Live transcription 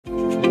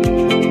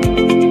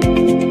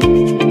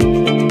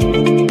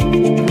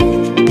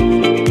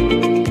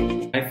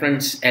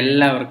Friends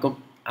എല്ലാവർക്കും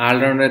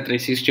all-rounder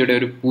 360യുടെ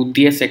ഒരു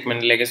പുതിയ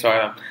സെഗ്മെന്റിലേക്ക്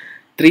സ്വാഗതം.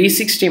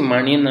 360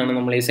 മണി എന്നാണ്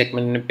നമ്മൾ ഈ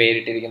സെഗ്മെന്റിന്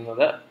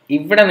പേരിട്ടിരിക്കുന്നത്.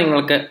 ഇവിടെ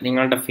നിങ്ങൾക്ക്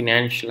നിങ്ങളുടെ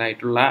ഫിനാൻഷ്യൽ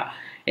ആയിട്ടുള്ള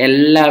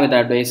എല്ലാവിധ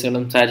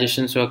അഡ്വൈസുകളും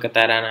സജഷൻസും ഒക്കെ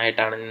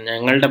തരാനായിട്ടാണ്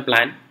ഞങ്ങളുടെ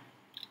പ്ലാൻ.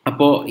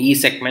 അപ്പോൾ ഈ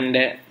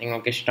സെഗ്മെന്റ്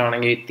നിങ്ങൾക്ക്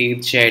ഇഷ്ടമാണെങ്കിൽ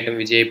തീർച്ചയായിട്ടും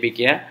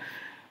വിജയിപ്പിക്കുക.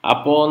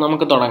 അപ്പോൾ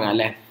നമുക്ക് തുടങ്ങാം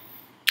അല്ലേ.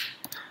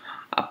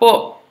 അപ്പോൾ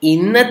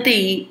ഇന്നത്തെ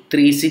ഈ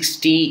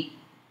 360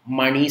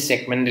 മണി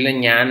സെഗ്മെൻറ്റിൽ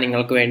ഞാൻ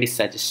നിങ്ങൾക്ക് വേണ്ടി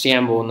സജസ്റ്റ്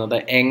ചെയ്യാൻ പോകുന്നത്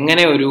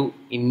എങ്ങനെ ഒരു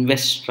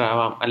ഇൻവെസ്റ്റർ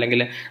ആവാം,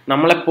 അല്ലെങ്കിൽ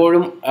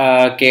നമ്മളെപ്പോഴും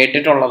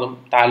കേട്ടിട്ടുള്ളതും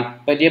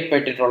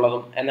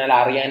താല്പര്യപ്പെട്ടിട്ടുള്ളതും എന്നാൽ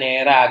അറിയാൻ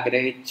ഏറെ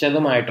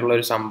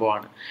ആഗ്രഹിച്ചതുമായിട്ടുള്ളൊരു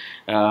സംഭവമാണ്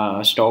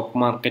സ്റ്റോക്ക്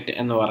മാർക്കറ്റ്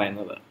എന്ന്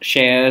പറയുന്നത്.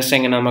 ഷെയർസ്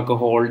എങ്ങനെ നമുക്ക്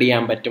ഹോൾഡ്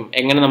ചെയ്യാൻ പറ്റും,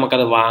 എങ്ങനെ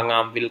നമുക്കത്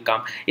വാങ്ങാം വിൽക്കാം,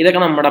 ഇതൊക്കെ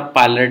നമ്മുടെ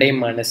പലരുടെയും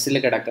മനസ്സിൽ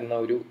കിടക്കുന്ന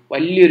ഒരു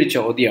വലിയൊരു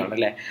ചോദ്യമാണ്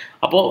അല്ലേ.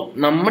 അപ്പോൾ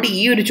നമ്മുടെ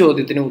ഈ ഒരു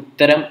ചോദ്യത്തിന്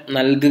ഉത്തരം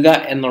നൽകുക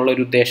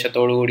എന്നുള്ളൊരു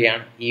ഉദ്ദേശത്തോടു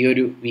കൂടിയാണ് ഈ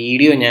ഒരു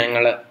വീഡിയോ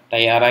ഞങ്ങൾ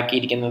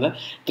തയ്യാറാക്കിയിരിക്കുന്നത്.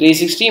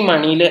 360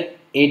 മണിയിൽ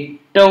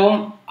ഏറ്റവും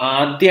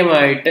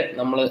ആദ്യമായിട്ട്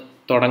നമ്മൾ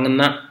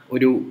തുടങ്ങുന്ന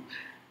ഒരു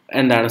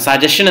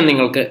സജഷന്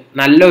നിങ്ങൾക്ക്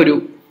നല്ലൊരു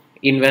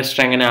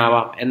ഇൻവെസ്റ്റർ എങ്ങനെ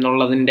ആവാം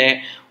എന്നുള്ളതിൻ്റെ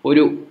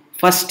ഒരു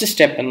ഫസ്റ്റ്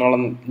സ്റ്റെപ്പ് എന്നുള്ള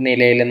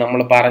നിലയിൽ നമ്മൾ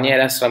പറഞ്ഞു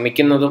തരാൻ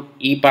ശ്രമിക്കുന്നതും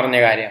ഈ പറഞ്ഞ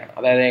കാര്യമാണ്.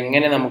 അതായത്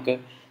എങ്ങനെ നമുക്ക്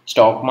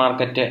സ്റ്റോക്ക്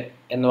മാർക്കറ്റ്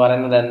എന്ന്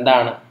പറയുന്നത്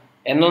എന്താണ്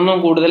എന്നൊന്നും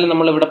കൂടുതൽ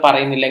നമ്മളിവിടെ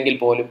പറയുന്നില്ലെങ്കിൽ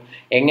പോലും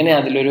എങ്ങനെ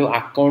അതിലൊരു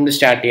അക്കൗണ്ട്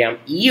സ്റ്റാർട്ട് ചെയ്യാം.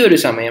 ഈ ഒരു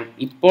സമയം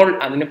ഇപ്പോൾ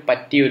അതിന്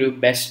പറ്റിയൊരു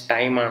ബെസ്റ്റ്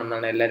ടൈം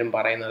ആണെന്നാണ് എല്ലാവരും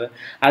പറയുന്നത്.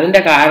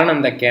 അതിൻ്റെ കാരണം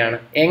എന്തൊക്കെയാണ്,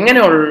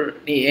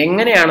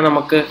 എങ്ങനെയാണ്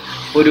നമുക്ക്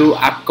ഒരു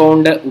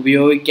അക്കൗണ്ട്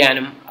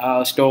ഉപയോഗിക്കാനും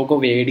സ്റ്റോക്ക്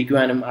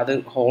മേടിക്കുവാനും അത്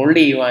ഹോൾഡ്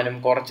ചെയ്യുവാനും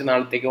കുറച്ച്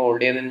നാളത്തേക്ക്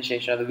ഹോൾഡ് ചെയ്തതിന്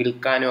ശേഷം അത്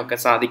വിൽക്കാനും ഒക്കെ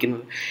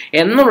സാധിക്കുന്നത്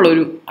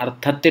എന്നുള്ളൊരു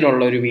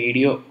അർത്ഥത്തിലുള്ള ഒരു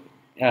വീഡിയോ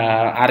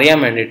അറിയാൻ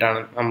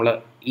വേണ്ടിയിട്ടാണ് നമ്മൾ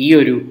ഈ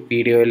ഒരു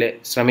വീഡിയോയിൽ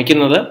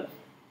ശ്രമിക്കുന്നത്.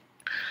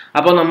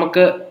 അപ്പോൾ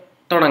നമുക്ക്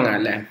തുടങ്ങാം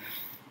അല്ലേ.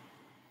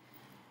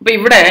 അപ്പോൾ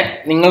ഇവിടെ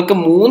നിങ്ങൾക്ക്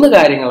 3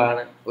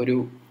 കാര്യങ്ങളാണ് ഒരു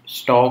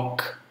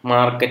സ്റ്റോക്ക്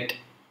മാർക്കറ്റ്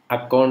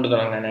അക്കൗണ്ട്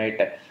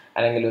തുടങ്ങാനായിട്ട്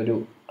അല്ലെങ്കിൽ ഒരു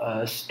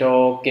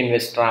സ്റ്റോക്ക്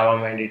ഇൻവെസ്റ്റർ ആവാൻ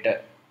വേണ്ടിയിട്ട്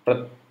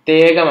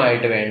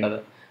പ്രത്യേകമായിട്ട് വേണ്ടത്.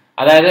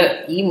 അതായത്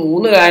ഈ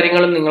 3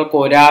 കാര്യങ്ങളും നിങ്ങൾക്ക്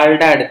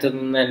ഒരാളുടെ അടുത്ത്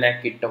നിന്ന് തന്നെ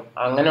കിട്ടും.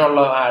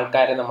 അങ്ങനെയുള്ള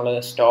ആൾക്കാരെ നമ്മൾ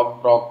സ്റ്റോക്ക്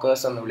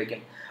ബ്രോക്കേഴ്സ് എന്ന്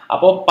വിളിക്കും.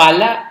 അപ്പോൾ പല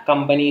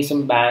കമ്പനീസും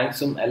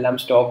ബാങ്ക്സും എല്ലാം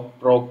സ്റ്റോക്ക്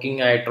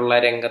ബ്രോക്കിംഗ് ആയിട്ടുള്ള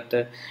രംഗത്ത്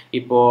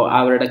ഇപ്പോൾ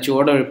അവരുടെ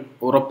ചുവട്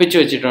ഉറപ്പിച്ചു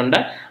വെച്ചിട്ടുണ്ട്.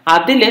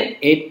 അതിൽ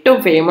ഏറ്റവും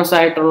ഫേമസ്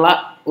ആയിട്ടുള്ള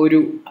ഒരു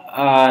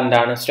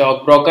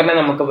സ്റ്റോക്ക് ബ്രോക്കറിനെ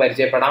നമുക്ക്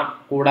പരിചയപ്പെടാം.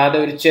 കൂടാതെ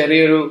ഒരു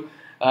ചെറിയൊരു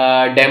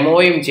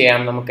ഡെമോയും ചെയ്യാം.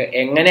 നമുക്ക്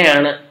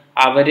എങ്ങനെയാണ്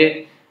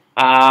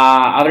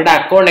അവരുടെ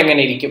അക്കൗണ്ട്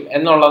എങ്ങനെ ഇരിക്കും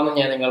എന്നുള്ളതെന്ന്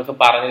ഞാൻ നിങ്ങൾക്ക്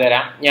പറഞ്ഞു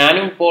തരാം.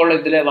 ഞാനും ഇപ്പോൾ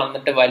ഇതിൽ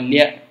വന്നിട്ട്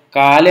വലിയ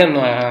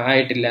കാലമൊന്നും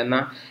ആയിട്ടില്ല,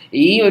 എന്നാൽ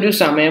ഈ ഒരു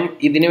സമയം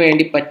ഇതിനു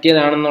വേണ്ടി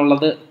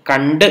പറ്റിയതാണെന്നുള്ളത്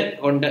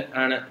കൊണ്ട്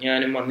ആണ്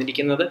ഞാനും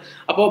വന്നിരിക്കുന്നത്.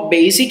 അപ്പോൾ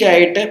ബേസിക്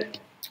ആയിട്ട്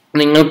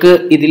നിങ്ങൾക്ക്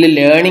ഇതിൽ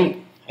ലേണിംഗ്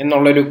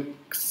എന്നുള്ളൊരു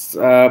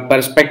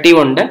പെർസ്പെക്റ്റീവ്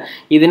ഉണ്ട്.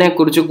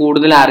 ഇതിനെക്കുറിച്ച്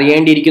കൂടുതൽ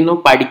അറിയേണ്ടിയിരിക്കുന്നു,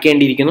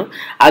 പഠിക്കേണ്ടിയിരിക്കുന്നു.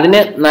 അതിന്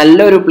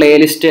നല്ലൊരു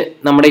പ്ലേലിസ്റ്റ്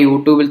നമ്മുടെ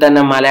യൂട്യൂബിൽ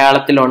തന്നെ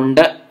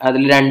മലയാളത്തിലുണ്ട്.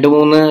 അതിൽ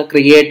 2-3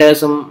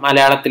 ക്രിയേറ്റേഴ്സും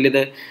മലയാളത്തിൽ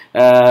ഇത്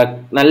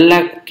നല്ല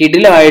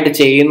കിടിലമായിട്ട്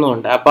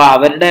ചെയ്യുന്നുണ്ട്. അപ്പോൾ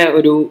അവരുടെ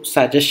ഒരു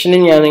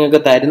സജഷനും ഞാൻ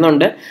നിങ്ങൾക്ക്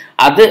തരുന്നുണ്ട്.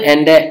 അത്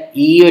എൻ്റെ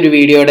ഈ ഒരു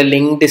വീഡിയോയുടെ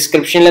ലിങ്ക്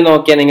ഡിസ്ക്രിപ്ഷനിൽ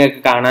നോക്കിയാൽ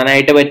നിങ്ങൾക്ക്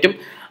കാണാനായിട്ട് പറ്റും.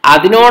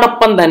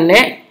 അതിനോടൊപ്പം തന്നെ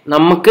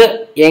നമുക്ക്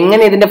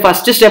എങ്ങനെ ഇതിൻ്റെ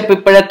ഫസ്റ്റ് സ്റ്റെപ്പ്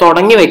ഇപ്പോഴേ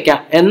തുടങ്ങി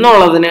വെക്കാം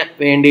എന്നുള്ളതിന്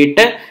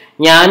വേണ്ടിയിട്ട്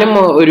ഞാനും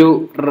ഒരു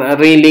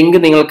ലിങ്ക്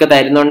നിങ്ങൾക്ക്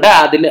തരുന്നുണ്ട്.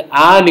 അതിൽ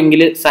ആ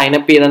ലിങ്കിൽ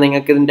സൈനപ്പ് ചെയ്താൽ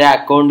നിങ്ങൾക്ക് ഇതിൻ്റെ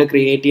അക്കൗണ്ട്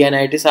ക്രിയേറ്റ്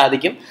ചെയ്യാനായിട്ട്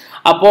സാധിക്കും.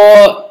 അപ്പോൾ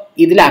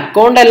ഇതിൽ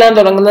അക്കൗണ്ട് എല്ലാം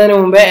തുടങ്ങുന്നതിന്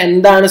മുമ്പേ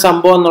എന്താണ്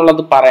സംഭവം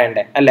എന്നുള്ളത്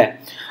പറയണ്ടേ അല്ലേ.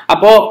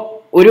 അപ്പോൾ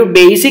ഒരു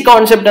ബേസിക്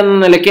കോൺസെപ്റ്റ് എന്ന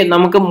നിലയ്ക്ക്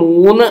നമുക്ക്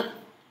 3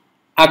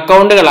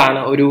 അക്കൗണ്ടുകളാണ്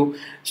ഒരു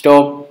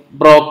സ്റ്റോക്ക്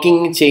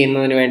ബ്രോക്കിംഗ്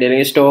ചെയ്യുന്നതിന് വേണ്ടി,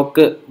 അല്ലെങ്കിൽ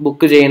സ്റ്റോക്ക്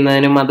ബുക്ക്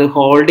ചെയ്യുന്നതിനും അത്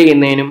ഹോൾഡ്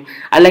ചെയ്യുന്നതിനും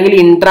അല്ലെങ്കിൽ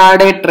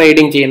ഇൻട്രാഡേ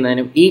ട്രേഡിംഗ്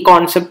ചെയ്യുന്നതിനും. ഈ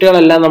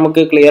കോൺസെപ്റ്റുകളെല്ലാം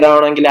നമുക്ക് ക്ലിയർ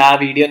ആവണമെങ്കിൽ ആ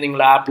വീഡിയോ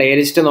നിങ്ങൾ ആ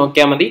പ്ലേലിസ്റ്റ്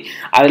നോക്കിയാൽ മതി.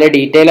 അതിൽ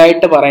ഡീറ്റെയിൽ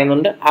ആയിട്ട്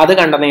പറയുന്നുണ്ട്. അത്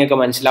കണ്ടാൽ നിങ്ങൾക്ക്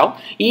മനസ്സിലാവും.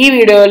 ഈ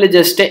വീഡിയോയിൽ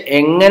ജസ്റ്റ്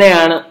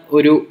എങ്ങനെയാണ്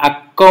ഒരു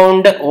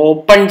അക്കൗണ്ട്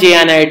ഓപ്പൺ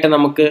ചെയ്യാനായിട്ട്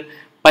നമുക്ക്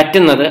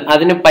പറ്റുന്നത്,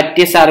 അതിന്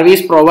പറ്റിയ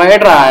സർവീസ്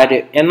പ്രൊവൈഡർ ആര്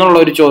എന്നുള്ള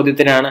ഒരു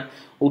ചോദ്യത്തിനാണ്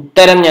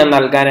ഉത്തരം ഞാൻ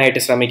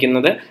നൽകാനായിട്ട്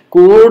ശ്രമിക്കുന്നത്.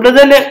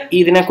 കൂടുതൽ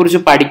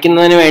ഇതിനെക്കുറിച്ച്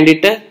പഠിക്കുന്നതിന്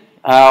വേണ്ടിയിട്ട്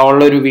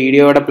ഉള്ളൊരു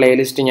വീഡിയോയുടെ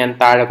പ്ലേലിസ്റ്റ് ഞാൻ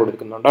താഴെ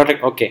കൊടുക്കുന്നുണ്ട്.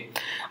 ഓക്കെ.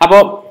 അപ്പോൾ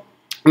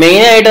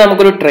മെയിനായിട്ട്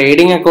നമുക്കൊരു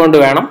ട്രേഡിംഗ് അക്കൗണ്ട്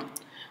വേണം,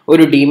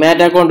 ഒരു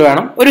ഡിമാറ്റ് അക്കൗണ്ട്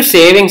വേണം, ഒരു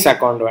സേവിങ്സ്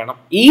അക്കൗണ്ട് വേണം.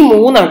 ഈ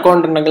 3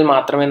 അക്കൗണ്ട് ഉണ്ടെങ്കിൽ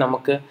മാത്രമേ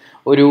നമുക്ക്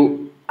ഒരു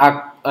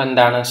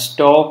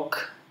സ്റ്റോക്ക്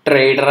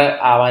ട്രേഡർ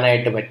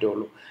ആവാനായിട്ട്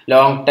പറ്റുള്ളൂ.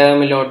 ലോങ്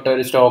ടേമിലോട്ട്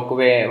ഒരു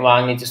സ്റ്റോക്ക്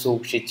വാങ്ങിച്ച്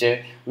സൂക്ഷിച്ച്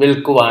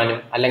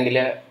വിൽക്കുവാനും, അല്ലെങ്കിൽ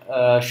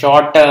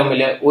ഷോർട്ട്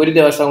ടേമിൽ ഒരു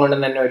ദിവസം കൊണ്ട്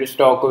തന്നെ ഒരു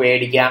സ്റ്റോക്ക്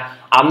മേടിക്കുക,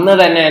 അന്ന്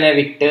തന്നെ അതിനെ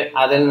വിറ്റ്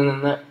അതിൽ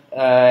നിന്ന്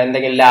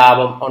എന്തെങ്കിലും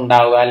ലാഭം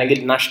ഉണ്ടാവുക അല്ലെങ്കിൽ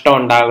നഷ്ടം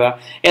ഉണ്ടാവുക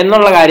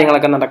എന്നുള്ള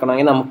കാര്യങ്ങളൊക്കെ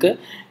നടക്കണമെങ്കിൽ നമുക്ക്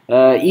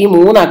ഈ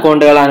 3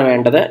 അക്കൗണ്ടുകളാണ്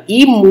വേണ്ടത്. ഈ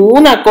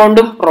 3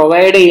 അക്കൗണ്ടും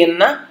പ്രൊവൈഡ്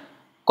ചെയ്യുന്ന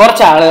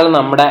കുറച്ച് ആളുകൾ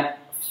നമ്മുടെ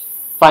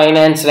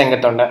ഫൈനാൻസ്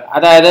രംഗത്തുണ്ട്.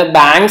 അതായത്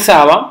ബാങ്ക്സ്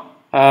ആവാം,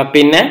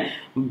 പിന്നെ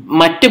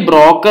മറ്റ്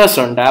ബ്രോക്കേഴ്സ്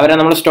ഉണ്ട്. അവരെ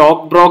നമ്മൾ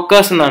സ്റ്റോക്ക്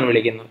ബ്രോക്കേഴ്സ് എന്നാണ്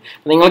വിളിക്കുന്നത്.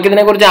 നിങ്ങൾക്ക്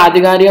ഇതിനെക്കുറിച്ച്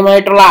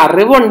ആധികാരികമായിട്ടുള്ള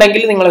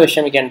അറിവുണ്ടെങ്കിൽ നിങ്ങൾ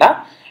വിഷമിക്കേണ്ട.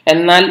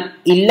 എന്നാൽ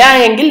ഇല്ല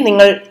എങ്കിൽ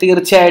നിങ്ങൾ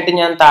തീർച്ചയായിട്ടും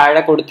ഞാൻ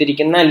താഴെ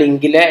കൊടുത്തിരിക്കുന്ന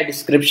ലിങ്കിലെ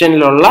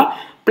ഡിസ്ക്രിപ്ഷനിലുള്ള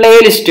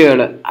പ്ലേലിസ്റ്റുകൾ,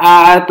 ആ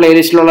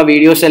പ്ലേലിസ്റ്റിലുള്ള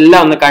വീഡിയോസ്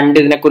എല്ലാം ഒന്ന് കണ്ട്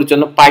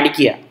ഇതിനെക്കുറിച്ചൊന്ന്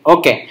പഠിക്കുക.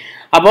 ഓക്കെ,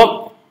 അപ്പോൾ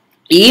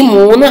ഈ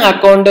 3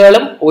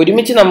 അക്കൗണ്ടുകളും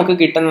ഒരുമിച്ച് നമുക്ക്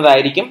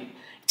കിട്ടുന്നതായിരിക്കും.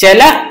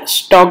 ചില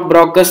സ്റ്റോക്ക്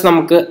ബ്രോക്കേഴ്സ്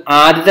നമുക്ക്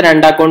ആദ്യത്തെ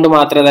 2 അക്കൗണ്ട്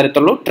മാത്രമേ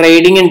തരത്തുള്ളൂ,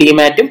 ട്രേഡിങ്ങും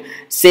ഡിമാറ്റും.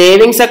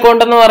 സേവിങ്സ്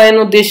അക്കൗണ്ട് എന്ന്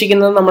പറയുന്നത്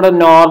ഉദ്ദേശിക്കുന്നത് നമ്മുടെ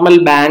നോർമൽ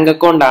ബാങ്ക്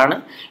അക്കൗണ്ട് ആണ്.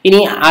 ഇനി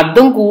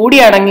അതും കൂടി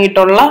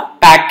അടങ്ങിയിട്ടുള്ള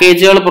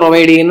പാക്കേജുകൾ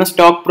പ്രൊവൈഡ് ചെയ്യുന്ന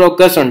സ്റ്റോക്ക്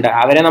ബ്രോക്കേഴ്സ് ഉണ്ട്,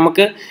 അവരെ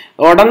നമുക്ക്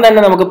ഉടൻ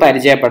തന്നെ നമുക്ക്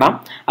പരിചയപ്പെടാം.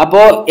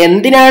 അപ്പോൾ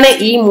എന്തിനാണ്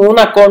ഈ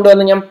 3 അക്കൗണ്ട്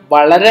എന്ന് ഞാൻ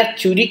വളരെ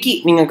ചുരുക്കി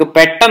നിങ്ങൾക്ക്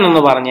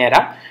പെട്ടെന്നൊന്ന്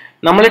പറഞ്ഞുതരാം.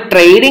 നമ്മൾ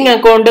ട്രേഡിംഗ്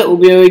അക്കൗണ്ട്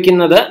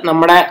ഉപയോഗിക്കുന്നത്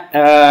നമ്മുടെ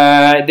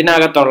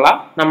ഇതിനകത്തുള്ള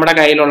നമ്മുടെ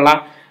കയ്യിലുള്ള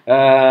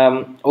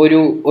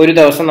ഒരു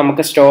ദിവസം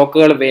നമുക്ക്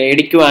സ്റ്റോക്കുകൾ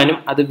മേടിക്കുവാനും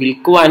അത്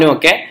വിൽക്കുവാനും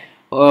ഒക്കെ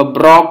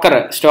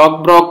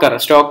സ്റ്റോക്ക്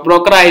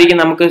ബ്രോക്കർ ആയിരിക്കും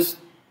നമുക്ക്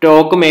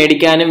സ്റ്റോക്ക്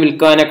മേടിക്കാനും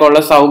വിൽക്കുവാനും ഒക്കെ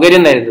ഉള്ള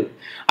സൗകര്യം തരുന്നത്.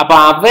 അപ്പൊ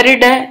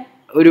അവരുടെ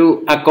ഒരു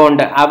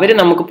അക്കൗണ്ട് അവർ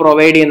നമുക്ക്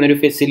പ്രൊവൈഡ് ചെയ്യുന്ന ഒരു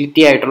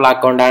ഫെസിലിറ്റി ആയിട്ടുള്ള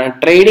അക്കൗണ്ടാണ്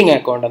ട്രേഡിംഗ്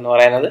അക്കൗണ്ട് എന്ന്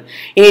പറയുന്നത്.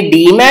 ഇനി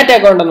ഡിമാറ്റ്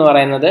അക്കൗണ്ട് എന്ന്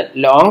പറയുന്നത്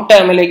ലോങ്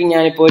ടേമിലേക്ക്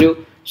ഞാനിപ്പോൾ ഒരു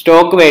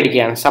സ്റ്റോക്ക്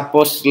മേടിക്കുകയാണ്,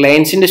 സപ്പോസ്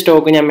റിലയൻസിന്റെ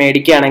സ്റ്റോക്ക് ഞാൻ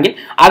മേടിക്കുകയാണെങ്കിൽ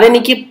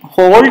അതെനിക്ക്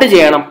ഹോൾഡ്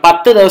ചെയ്യണം,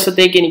 10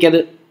 ദിവസത്തേക്ക്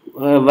എനിക്കത്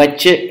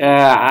വച്ച്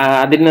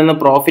അതിൽ നിന്ന്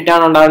പ്രോഫിറ്റ്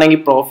ആണ് ഉണ്ടാവണമെങ്കിൽ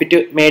പ്രോഫിറ്റ്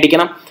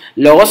മേടിക്കണം,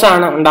 ലോസ്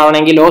ആണ്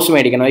ഉണ്ടാവണമെങ്കിൽ ലോസ്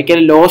മേടിക്കണം.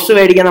 ഒരിക്കലും ലോസ്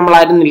മേടിക്കാൻ നമ്മൾ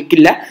ആരും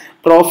നിൽക്കില്ല,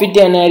 പ്രോഫിറ്റ്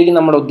തന്നെയായിരിക്കും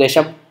നമ്മുടെ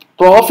ഉദ്ദേശം.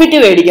 പ്രോഫിറ്റ്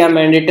മേടിക്കാൻ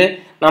വേണ്ടിയിട്ട്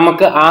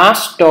നമുക്ക് ആ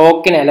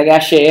സ്റ്റോക്കിനെ അല്ലെങ്കിൽ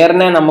ആ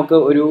ഷെയറിനെ നമുക്ക്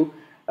ഒരു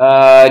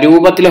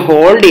രൂപത്തിൽ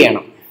ഹോൾഡ്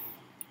ചെയ്യണം.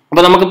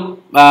 അപ്പൊ നമുക്ക്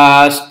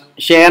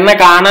ഷെയറിനെ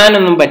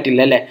കാണാനൊന്നും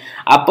പറ്റില്ല അല്ലെ,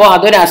 അപ്പോൾ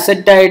അതൊരു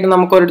അസറ്റ് ആയിട്ട്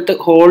നമുക്ക് ഒരിടത്ത്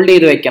ഹോൾഡ്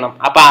ചെയ്ത് വെക്കണം.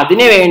 അപ്പൊ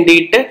അതിന്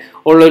വേണ്ടിയിട്ട്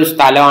ഉള്ളൊരു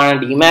സ്ഥലമാണ്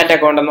ഡിമാറ്റ്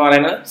അക്കൗണ്ട് എന്ന്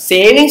പറയുന്നത്.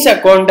 സേവിങ്സ്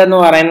അക്കൗണ്ട് എന്ന്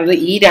പറയുന്നത്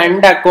ഈ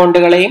 2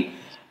 അക്കൗണ്ടുകളെയും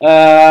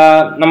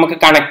നമുക്ക്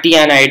കണക്ട്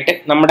ചെയ്യാനായിട്ട്,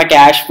 നമ്മുടെ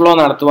ക്യാഷ് ഫ്ലോ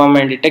നടത്തുവാൻ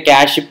വേണ്ടിയിട്ട്,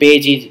 ക്യാഷ് പേ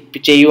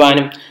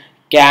ചെയ്യുവാനും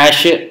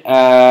ക്യാഷ്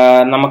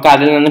നമുക്ക്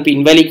അതിൽ നിന്ന്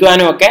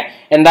പിൻവലിക്കുവാനും ഒക്കെ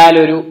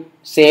എന്തായാലും ഒരു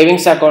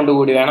സേവിങ്സ് അക്കൗണ്ട്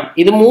കൂടി വേണം.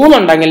 ഇത് 3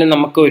 ഉണ്ടെങ്കിലും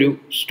നമുക്ക് ഒരു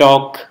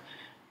സ്റ്റോക്ക്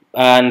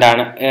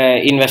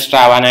ഇൻവെസ്റ്റർ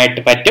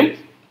ആവാനായിട്ട് പറ്റും.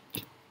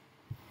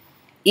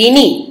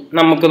 ഇനി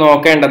നമുക്ക്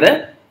നോക്കേണ്ടത്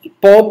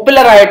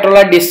പോപ്പുലർ ആയിട്ടുള്ള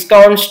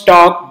ഡിസ്കൗണ്ട്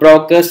സ്റ്റോക്ക്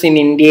ബ്രോക്കേഴ്സ് ഇൻ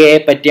ഇന്ത്യയെ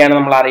പറ്റിയാണ്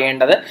നമ്മൾ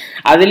അറിയേണ്ടത്.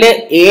 അതിൽ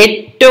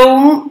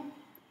ഏറ്റവും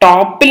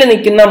ടോപ്പിൽ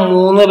നിൽക്കുന്ന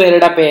 3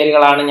 പേരുടെ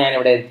പേരുകളാണ് ഞാൻ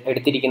ഇവിടെ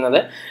എടുത്തിരിക്കുന്നത്.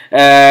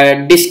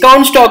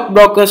 ഡിസ്കൗണ്ട് സ്റ്റോക്ക്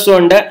ബ്രോക്കേഴ്സും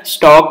ഉണ്ട്,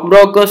 സ്റ്റോക്ക്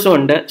ബ്രോക്കേഴ്സും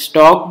ഉണ്ട്.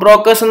 സ്റ്റോക്ക്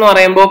ബ്രോക്കേഴ്സ് എന്ന്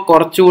പറയുമ്പോൾ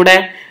കുറച്ചുകൂടെ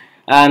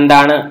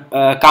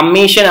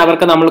കമ്മീഷൻ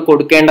അവർക്ക് നമ്മൾ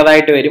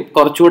കൊടുക്കേണ്ടതായിട്ട് വരും,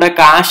 കുറച്ചുകൂടെ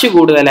കാശ്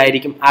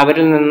കൂടുതലായിരിക്കും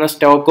അവരിൽ നിന്ന്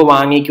സ്റ്റോക്ക്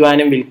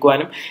വാങ്ങിക്കുവാനും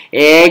വിൽക്കുവാനും.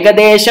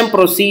 ഏകദേശം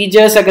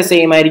പ്രൊസീജിയേഴ്സ് ഒക്കെ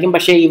സെയിം ആയിരിക്കും,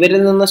 പക്ഷെ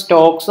ഇവരിൽ നിന്ന്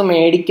സ്റ്റോക്സ്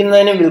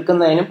മേടിക്കുന്നതിനും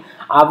വിൽക്കുന്നതിനും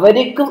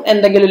അവർക്കും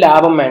എന്തെങ്കിലും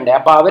ലാഭം വേണ്ടേ.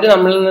 അപ്പൊ അവർ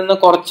നമ്മളിൽ നിന്ന്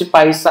കുറച്ച്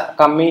പൈസ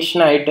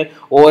കമ്മീഷനായിട്ട്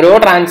ഓരോ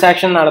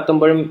ട്രാൻസാക്ഷൻ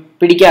നടത്തുമ്പോഴും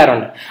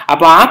പിടിക്കാറുണ്ട്.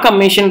 അപ്പൊ ആ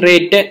കമ്മീഷൻ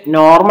റേറ്റ്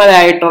നോർമൽ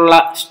ആയിട്ടുള്ള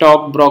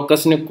സ്റ്റോക്ക്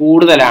ബ്രോക്കേഴ്സിന്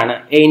കൂടുതലാണ്.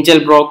 ഏഞ്ചൽ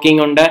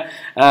ബ്രോക്കിംഗ് ഉണ്ട്,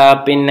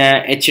 പിന്നെ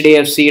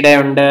HDFCയുടെ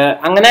ഉണ്ട്,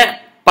 അങ്ങനെ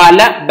പല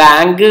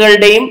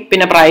ബാങ്കുകളുടെയും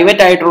പിന്നെ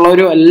പ്രൈവറ്റ്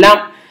ആയിട്ടുള്ളവരും എല്ലാം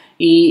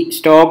ഈ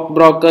സ്റ്റോക്ക്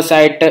ബ്രോക്കേഴ്സ്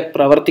ആയിട്ട്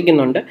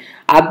പ്രവർത്തിക്കുന്നുണ്ട്.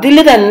 അതിൽ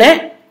തന്നെ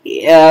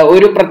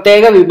ഒരു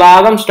പ്രത്യേക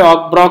വിഭാഗം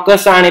സ്റ്റോക്ക്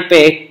ബ്രോക്കേഴ്സ് ആണ് ഇപ്പൊ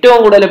ഏറ്റവും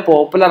കൂടുതൽ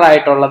പോപ്പുലർ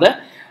ആയിട്ടുള്ളത്.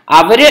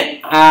 അവര്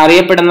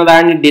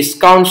അറിയപ്പെടുന്നതാണ്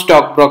ഡിസ്കൗണ്ട്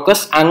സ്റ്റോക്ക്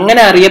ബ്രോക്കേഴ്സ്.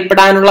 അങ്ങനെ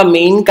അറിയപ്പെടാനുള്ള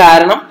മെയിൻ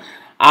കാരണം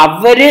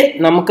അവര്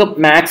നമുക്ക്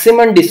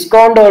മാക്സിമം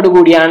ഡിസ്കൗണ്ടോട്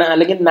കൂടിയാണ്,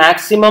 അല്ലെങ്കിൽ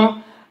മാക്സിമം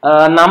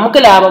നമുക്ക്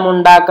ലാഭം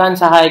ഉണ്ടാക്കാൻ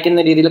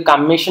സഹായിക്കുന്ന രീതിയിൽ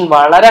കമ്മീഷൻ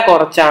വളരെ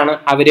കുറച്ചാണ്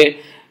അവര്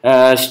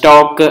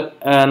സ്റ്റോക്ക്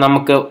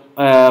നമുക്ക്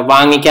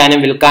വാങ്ങിക്കാനും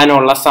വിൽക്കാനും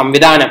ഉള്ള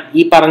സംവിധാനം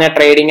ഈ പറഞ്ഞ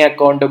ട്രേഡിംഗ്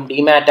അക്കൗണ്ടും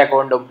ഡിമാറ്റ്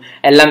അക്കൗണ്ടും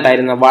എല്ലാം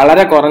തരുന്നത്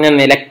വളരെ കുറഞ്ഞ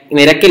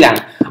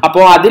നിരക്കിലാണ്.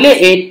 അപ്പോൾ അതിൽ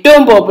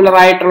ഏറ്റവും പോപ്പുലർ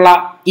ആയിട്ടുള്ള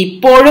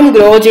ഇപ്പോഴും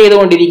ഗ്രോ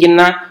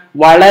ചെയ്തുകൊണ്ടിരിക്കുന്ന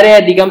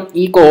വളരെയധികം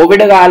ഈ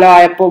കോവിഡ്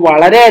കാലമായപ്പോൾ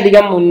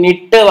വളരെയധികം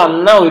മുന്നിട്ട്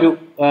വന്ന ഒരു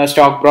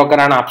സ്റ്റോക്ക്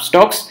ബ്രോക്കറാണ്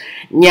അപ്സ്റ്റോക്സ്.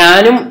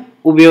 ഞാനും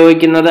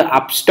ഉപയോഗിക്കുന്നത്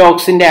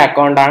അപ്സ്റ്റോക്സിന്റെ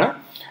അക്കൗണ്ടാണ്.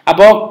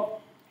 അപ്പോൾ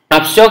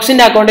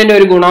അപ്സ്റ്റോക്സിന്റെ അക്കൗണ്ടിന്റെ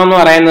ഒരു ഗുണം എന്ന്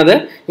പറയുന്നത്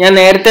ഞാൻ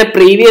നേരത്തെ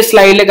പ്രീവിയസ്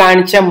സ്ലൈഡിൽ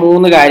കാണിച്ച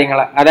 3 കാര്യങ്ങൾ,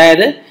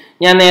 അതായത്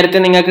ഞാൻ നേരത്തെ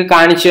നിങ്ങൾക്ക്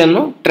കാണിച്ചു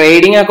തന്നു,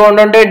 ട്രേഡിംഗ്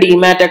അക്കൗണ്ട് ഉണ്ട്,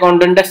 ഡിമാറ്റ്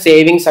അക്കൗണ്ട് ഉണ്ട്,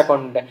 സേവിങ്സ്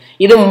അക്കൗണ്ട് ഉണ്ട്.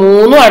 ഇത്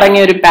 3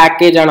 അടങ്ങിയ ഒരു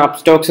പാക്കേജ് ആണ്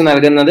അപ്സ്റ്റോക്സ്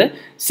നൽകുന്നത്.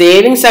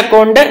 സേവിങ്സ്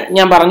അക്കൗണ്ട്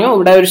ഞാൻ പറഞ്ഞു,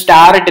 ഇവിടെ ഒരു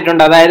സ്റ്റാർ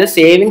ഇട്ടിട്ടുണ്ട്, അതായത്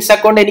സേവിങ്സ്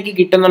അക്കൗണ്ട് എനിക്ക്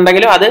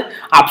കിട്ടുന്നുണ്ടെങ്കിലും അത്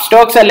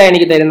അപ്സ്റ്റോക്സ് അല്ല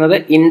എനിക്ക് തരുന്നത്,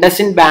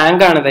 ഇൻഡസിൻഡ്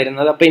ബാങ്ക് ആണ്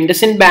തരുന്നത്. അപ്പൊ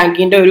ഇൻഡസിൻഡ്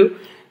ബാങ്കിന്റെ ഒരു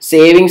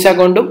സേവിങ്സ്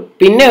അക്കൗണ്ടും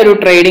പിന്നെ ഒരു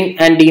ട്രേഡിംഗ്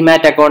ആൻഡ്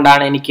ഡിമാറ്റ് അക്കൗണ്ട്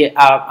ആണ് എനിക്ക്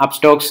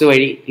അപ്സ്റ്റോക്സ്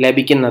വഴി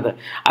ലഭിക്കുന്നത്.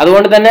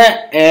 അതുകൊണ്ട് തന്നെ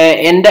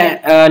എൻ്റെ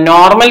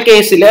നോർമൽ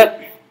കേസിൽ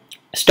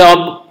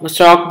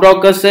സ്റ്റോക്ക്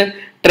ബ്രോക്കേഴ്സ്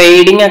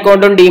ട്രേഡിംഗ്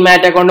അക്കൗണ്ടും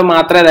ഡിമാറ്റ് അക്കൗണ്ടും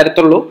മാത്രമേ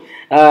തരത്തുള്ളൂ,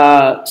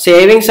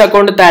 സേവിങ്സ്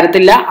അക്കൗണ്ട്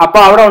തരത്തില്ല. അപ്പൊ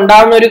അവിടെ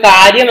ഉണ്ടാകുന്ന ഒരു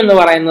കാര്യം എന്ന്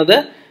പറയുന്നത്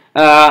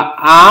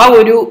ആ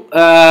ഒരു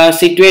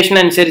സിറ്റുവേഷൻ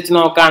അനുസരിച്ച്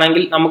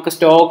നോക്കുകയാണെങ്കിൽ നമുക്ക്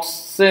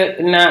സ്റ്റോക്സ്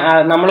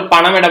നമ്മൾ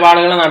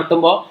പണമിടപാടുകൾ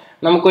നടത്തുമ്പോൾ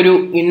നമുക്കൊരു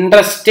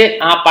ഇൻട്രസ്റ്റ്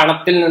ആ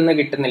പണത്തിൽ നിന്ന്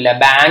കിട്ടുന്നില്ല.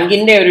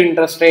 ബാങ്കിന്റെ ഒരു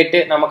ഇൻട്രസ്റ്റ് റേറ്റ്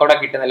നമുക്കവിടെ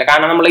കിട്ടുന്നില്ല.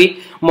 കാരണം നമ്മൾ ഈ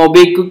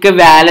മൊബിക്വിക്ക്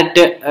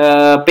വാലറ്റ്,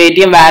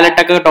 പേടിഎം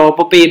വാലറ്റ് ഒക്കെ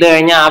ടോപ്പ് അപ്പ് ചെയ്ത്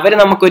കഴിഞ്ഞാൽ അവർ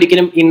നമുക്ക്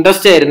ഒരിക്കലും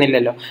ഇൻട്രസ്റ്റ്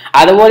തരുന്നില്ലല്ലോ.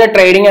 അതുപോലെ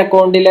ട്രേഡിംഗ്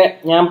അക്കൗണ്ടിൽ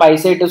ഞാൻ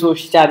പൈസ ഇട്ട്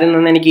സൂക്ഷിച്ച് അതിൽ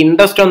നിന്ന് എനിക്ക്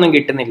ഇൻട്രസ്റ്റ് ഒന്നും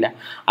കിട്ടുന്നില്ല.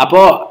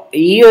 അപ്പോൾ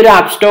ഈ ഒരു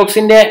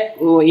അപ്സ്റ്റോക്സിന്റെ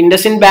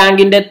ഇൻഡസിൻഡ്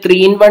ബാങ്കിന്റെ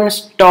 3-in-1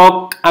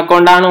 സ്റ്റോക്ക്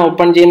അക്കൗണ്ടാണ്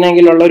ഓപ്പൺ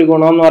ചെയ്യുന്നതെങ്കിലുള്ള ഒരു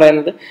ഗുണം എന്ന്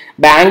പറയുന്നത്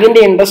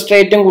ബാങ്കിന്റെ ഇൻട്രസ്റ്റ്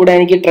റേറ്റും കൂടെ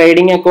എനിക്ക്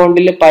ട്രേഡിംഗ്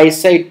അക്കൗണ്ടിൽ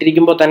പൈസ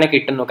ഇട്ടിരിക്കുമ്പോൾ തന്നെ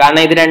കിട്ടുന്നു.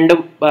 കാരണം ഇത് രണ്ടും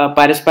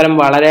പരസ്പരം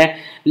വളരെ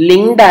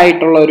ലിങ്ക്ഡ്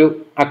ആയിട്ടുള്ള ഒരു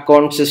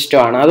അക്കൗണ്ട്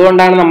സിസ്റ്റം ആണ്.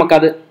 അതുകൊണ്ടാണ്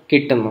നമുക്കത്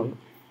കിട്ടുന്നത്.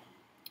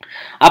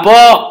 അപ്പോ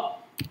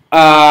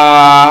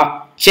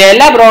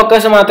ചില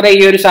ബ്രോക്കേഴ്സ് മാത്രമേ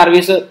ഈ ഒരു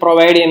സർവീസ്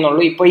പ്രൊവൈഡ്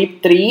ചെയ്യുന്നുള്ളൂ. ഇപ്പോൾ ഈ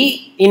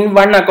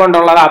 3-in-1 അക്കൗണ്ട്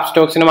ഉള്ളത്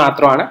അപ്സ്റ്റോക്സിന്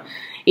മാത്രമാണ്.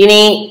 ഇനി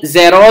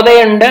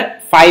സെറോദയുണ്ട്,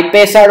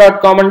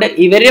 5paisa.com ഉണ്ട്.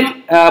 ഇവരും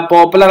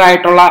പോപ്പുലർ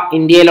ആയിട്ടുള്ള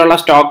ഇന്ത്യയിലുള്ള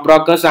സ്റ്റോക്ക്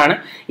ബ്രോക്കേഴ്സ് ആണ്.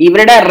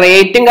 ഇവരുടെ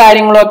റേറ്റും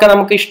കാര്യങ്ങളും ഒക്കെ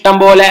നമുക്ക് ഇഷ്ടം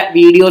പോലെ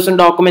വീഡിയോസും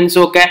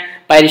ഡോക്യുമെന്റ്സും ഒക്കെ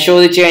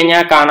പരിശോധിച്ച്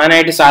കഴിഞ്ഞാൽ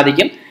കാണാനായിട്ട്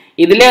സാധിക്കും.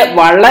 ഇതിൽ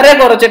വളരെ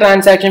കുറച്ച്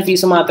ട്രാൻസാക്ഷൻ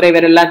ഫീസ് മാത്രമേ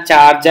ഇവരെല്ലാം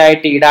ചാർജ്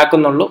ആയിട്ട്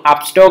ഈടാക്കുന്നുള്ളൂ.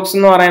 അപ്സ്റ്റോക്സ്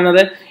എന്ന്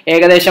പറയുന്നത്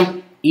ഏകദേശം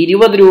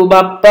 20 രൂപ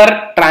പെർ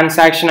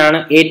ട്രാൻസാക്ഷൻ ആണ്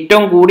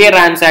ഏറ്റവും കൂടിയ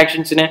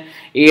ട്രാൻസാക്ഷൻസിന്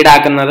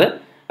ഈടാക്കുന്നത്.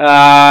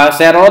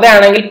 സെറോദ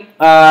ആണെങ്കിൽ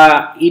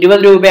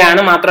 20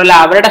 രൂപയാണ്. മാത്രമല്ല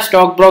അവരുടെ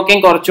സ്റ്റോക്ക്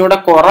ബ്രോക്കിംഗ് കുറച്ചുകൂടെ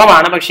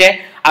കുറവാണ്. പക്ഷെ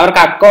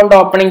അവർക്ക് അക്കൗണ്ട്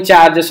ഓപ്പണിംഗ്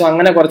ചാർജസും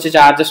അങ്ങനെ കുറച്ച്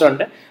ചാർജസ്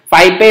ഉണ്ട്.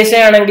 5paisa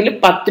ആണെങ്കിൽ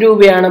 10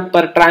 രൂപയാണ്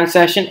പെർ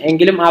ട്രാൻസാക്ഷൻ.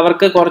 എങ്കിലും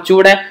അവർക്ക്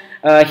കുറച്ചുകൂടെ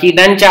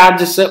ഹിഡൻ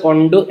ചാർജസ്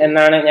ഉണ്ട്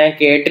എന്നാണ് ഞാൻ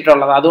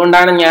കേട്ടിട്ടുള്ളത്.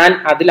 അതുകൊണ്ടാണ് ഞാൻ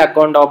അതിൽ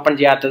അക്കൗണ്ട് ഓപ്പൺ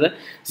ചെയ്യാത്തത്.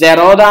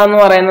 സെറോദ എന്ന്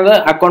പറയുന്നത്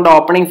അക്കൗണ്ട്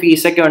ഓപ്പണിംഗ്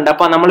ഫീസ് ഒക്കെ ഉണ്ട്.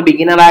 അപ്പൊ നമ്മൾ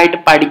ബിഗിനറായിട്ട്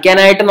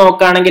പഠിക്കാനായിട്ട്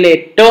നോക്കുകയാണെങ്കിൽ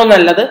ഏറ്റവും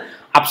നല്ലത്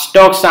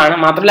അപ്സ്റ്റോക്സ് ആണ്.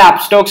 മാത്രമല്ല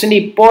അപ്സ്റ്റോക്സിന്റെ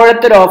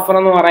ഇപ്പോഴത്തെ ഒരു ഓഫർ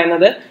എന്ന്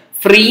പറയുന്നത്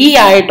ഫ്രീ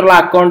ആയിട്ടുള്ള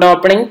അക്കൗണ്ട്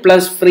ഓപ്പണിംഗ്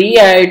പ്ലസ് ഫ്രീ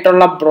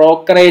ആയിട്ടുള്ള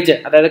ബ്രോക്കറേജ്,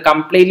 അതായത്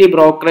കംപ്ലീറ്റ്ലി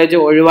ബ്രോക്കറേജ്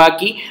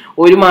ഒഴിവാക്കി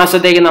 1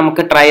 മാസത്തേക്ക്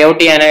നമുക്ക് ട്രൈ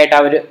ഔട്ട് ചെയ്യാനായിട്ട്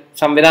അവർ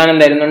സംവിധാനം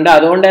തരുന്നുണ്ട്.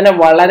 അതുകൊണ്ട് തന്നെ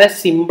വളരെ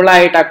സിമ്പിൾ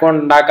ആയിട്ട്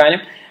അക്കൗണ്ട്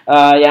ഉണ്ടാക്കാനും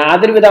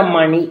യാതൊരുവിധ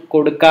മണി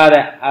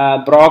കൊടുക്കാതെ,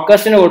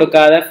 ബ്രോക്കേഴ്സിന്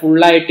കൊടുക്കാതെ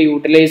ഫുള്ളായിട്ട്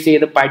യൂട്ടിലൈസ്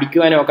ചെയ്ത്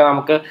പഠിക്കുവാനും ഒക്കെ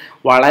നമുക്ക്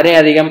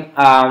വളരെയധികം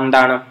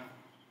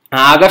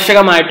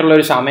ആകർഷകമായിട്ടുള്ള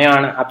ഒരു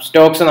സമയമാണ്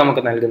അപ്സ്റ്റോക്സ്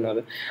നമുക്ക് നൽകുന്നത്.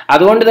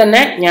 അതുകൊണ്ട്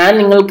തന്നെ ഞാൻ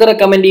നിങ്ങൾക്ക്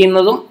റെക്കമെൻഡ്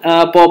ചെയ്യുന്നതും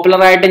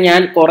പോപ്പുലറായിട്ട്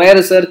ഞാൻ കുറേ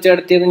റിസർച്ച്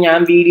നടത്തിയതും ഞാൻ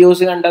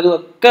വീഡിയോസ് കണ്ടതും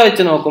ഒക്കെ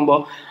വെച്ച് നോക്കുമ്പോൾ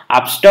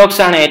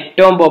അപ്സ്റ്റോക്സ് ആണ്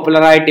ഏറ്റവും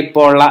പോപ്പുലറായിട്ട്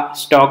ഇപ്പോൾ ഉള്ള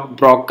സ്റ്റോക്ക്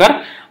ബ്രോക്കർ.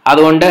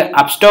 അതുകൊണ്ട്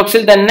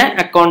അപ്സ്റ്റോക്സിൽ തന്നെ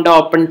അക്കൗണ്ട്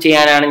ഓപ്പൺ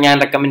ചെയ്യാനാണ് ഞാൻ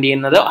റെക്കമെൻഡ്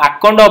ചെയ്യുന്നത്.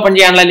 അക്കൗണ്ട് ഓപ്പൺ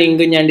ചെയ്യാനുള്ള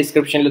ലിങ്ക് ഞാൻ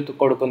ഡിസ്ക്രിപ്ഷനിൽ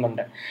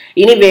കൊടുക്കുന്നുണ്ട്.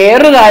 ഇനി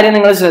വേറൊരു കാര്യം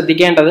നിങ്ങൾ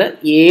ശ്രദ്ധിക്കേണ്ടത്,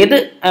 ഏത്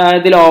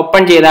ഇതിൽ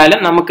ഓപ്പൺ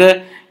ചെയ്താലും നമുക്ക്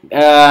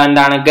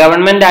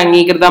ഗവൺമെന്റ്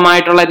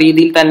അംഗീകൃതമായിട്ടുള്ള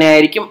രീതിയിൽ തന്നെ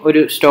ആയിരിക്കും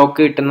ഒരു സ്റ്റോക്ക്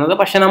കിട്ടുന്നത്.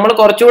 പക്ഷെ നമ്മൾ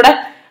കുറച്ചുകൂടെ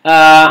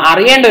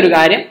അറിയേണ്ട ഒരു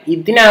കാര്യം,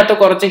 ഇതിനകത്ത്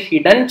കുറച്ച്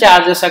ഹിഡൻ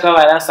ചാർജസ് ഒക്കെ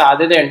വരാൻ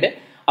സാധ്യതയുണ്ട്.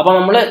 അപ്പൊ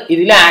നമ്മൾ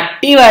ഇതിൽ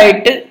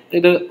ആക്റ്റീവായിട്ട്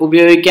ഇത്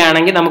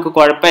ഉപയോഗിക്കുകയാണെങ്കിൽ നമുക്ക്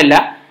കുഴപ്പമില്ല.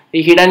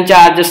 ഈ ഹിഡൻ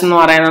ചാർജസ് എന്ന്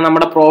പറയുന്നത്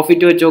നമ്മുടെ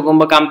പ്രോഫിറ്റ് വെച്ച്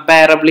നോക്കുമ്പോൾ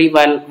കമ്പാരബിളി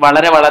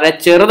വളരെ വളരെ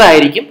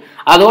ചെറുതായിരിക്കും.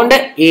 അതുകൊണ്ട്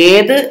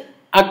ഏത്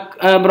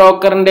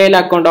ബ്രോക്കറിന്റെ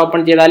അക്കൗണ്ട് ഓപ്പൺ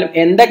ചെയ്താലും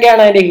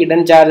എന്തൊക്കെയാണ് അതിന്റെ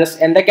ഹിഡൻ ചാർജസ്,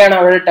 എന്തൊക്കെയാണ്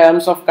അവരുടെ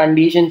ടേംസ് ഓഫ്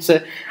കണ്ടീഷൻസ്,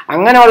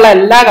 അങ്ങനെയുള്ള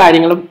എല്ലാ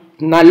കാര്യങ്ങളും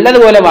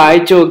നല്ലതുപോലെ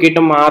വായിച്ചു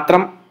നോക്കിയിട്ട്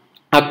മാത്രം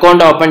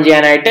അക്കൗണ്ട് ഓപ്പൺ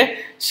ചെയ്യാനായിട്ട്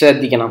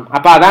ശ്രദ്ധിക്കണം.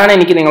 അപ്പൊ അതാണ്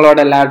എനിക്ക്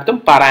നിങ്ങളോട് എല്ലായിടത്തും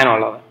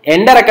പറയാനുള്ളത്.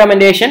 എന്റെ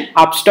റെക്കമെൻഡേഷൻ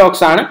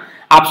അപ്സ്റ്റോക്സ് ആണ്.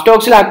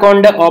 അപ്സ്റ്റോക്സിൽ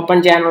അക്കൗണ്ട് ഓപ്പൺ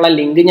ചെയ്യാനുള്ള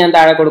ലിങ്ക് ഞാൻ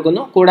താഴെ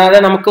കൊടുക്കുന്നു. കൂടാതെ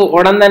നമുക്ക്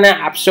ഉടൻ തന്നെ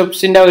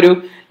അപ്സ്റ്റോക്സിന്റെ ഒരു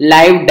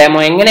ലൈവ് ഡെമോ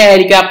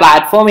എങ്ങനെയായിരിക്കും ആ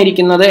പ്ലാറ്റ്ഫോം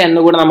ഇരിക്കുന്നത്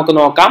എന്നുകൂടെ നമുക്ക്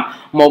നോക്കാം.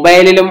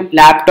 മൊബൈലിലും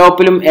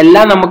ലാപ്ടോപ്പിലും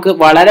എല്ലാം നമുക്ക്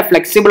വളരെ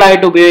ഫ്ലെക്സിബിൾ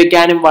ആയിട്ട്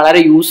ഉപയോഗിക്കാനും വളരെ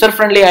യൂസർ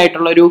ഫ്രണ്ട്ലി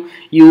ആയിട്ടുള്ള ഒരു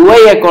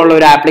UI ഒക്കെ ഉള്ള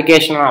ഒരു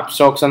ആപ്ലിക്കേഷനാണ്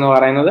അപ്സ്റ്റോക്സ് എന്ന്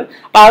പറയുന്നത്.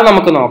 അപ്പൊ അത്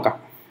നമുക്ക് നോക്കാം.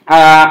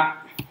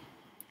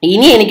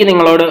 ഇനി എനിക്ക്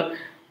നിങ്ങളോട്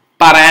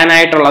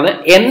പറയാനായിട്ടുള്ളത്,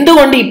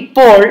 എന്തുകൊണ്ട്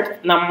ഇപ്പോൾ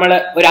നമ്മൾ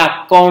ഒരു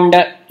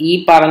അക്കൗണ്ട് ഈ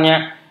പറഞ്ഞ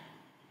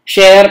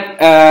ഷെയർ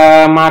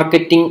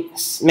മാർക്കറ്റിംഗ്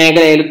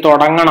മേഖലയിൽ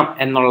തുടങ്ങണം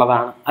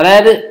എന്നുള്ളതാണ്.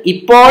 അതായത്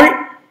ഇപ്പോൾ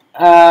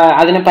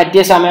അതിന്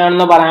പറ്റിയ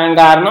സമയമാണെന്ന് പറയാൻ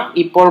കാരണം,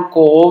 ഇപ്പോൾ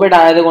കോവിഡ്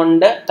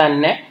ആയതുകൊണ്ട്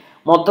തന്നെ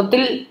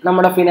മൊത്തത്തിൽ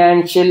നമ്മുടെ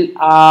ഫിനാൻഷ്യൽ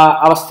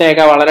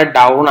അവസ്ഥയൊക്കെ വളരെ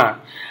ഡൗൺ ആണ്.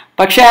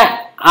 പക്ഷെ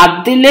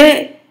അതില്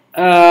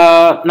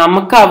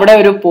നമുക്ക് അവിടെ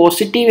ഒരു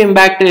പോസിറ്റീവ്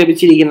ഇമ്പാക്ട്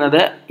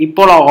ലഭിച്ചിരിക്കുന്നത്,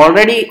 ഇപ്പോൾ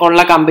ഓൾറെഡി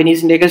ഉള്ള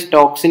കമ്പനീസിന്റെയൊക്കെ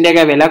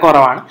സ്റ്റോക്സിന്റെയൊക്കെ വില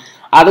കുറവാണ്.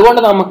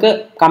 അതുകൊണ്ട് നമുക്ക്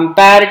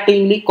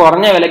കമ്പാരിറ്റീവ്ലി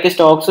കുറഞ്ഞ വിലയ്ക്ക്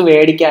സ്റ്റോക്സ്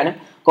മേടിക്കാനും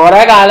കുറെ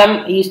കാലം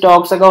ഈ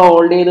സ്റ്റോക്സ് ഒക്കെ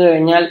ഹോൾഡ് ചെയ്ത്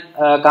കഴിഞ്ഞാൽ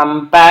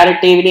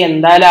കമ്പാരിറ്റീവ്ലി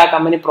എന്തായാലും ആ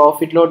കമ്പനി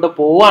പ്രോഫിറ്റിലോട്ട്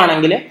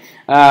പോവുകയാണെങ്കിൽ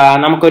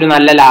നമുക്കൊരു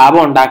നല്ല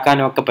ലാഭം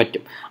ഉണ്ടാക്കാനും ഒക്കെ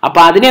പറ്റും. അപ്പൊ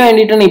അതിന്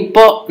വേണ്ടിയിട്ടാണ്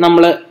ഇപ്പോൾ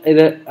നമ്മൾ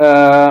ഇത്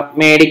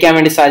മേടിക്കാൻ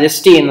വേണ്ടി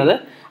സജസ്റ്റ് ചെയ്യുന്നത്.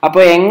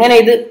 അപ്പോൾ എങ്ങനെ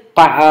ഇത്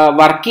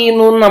വർക്ക്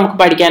ചെയ്യുന്നു എന്ന് നമുക്ക്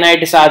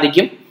പഠിക്കാനായിട്ട്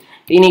സാധിക്കും.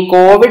 ഇനി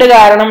കോവിഡ്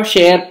കാരണം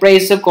ഷെയർ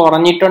പ്രൈസ്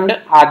കുറഞ്ഞിട്ടുണ്ട്.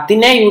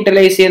 അതിനെ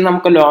യൂട്ടിലൈസ് ചെയ്ത്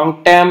നമുക്ക് ലോങ്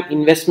ടേം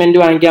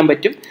ഇൻവെസ്റ്റ്മെന്റ് വാങ്ങിക്കാൻ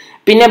പറ്റും.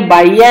 പിന്നെ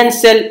by and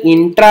cell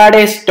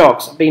intraday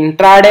Stokes. അപ്പൊ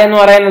ഇൻട്രാഡേ എന്ന്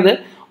പറയുന്നത്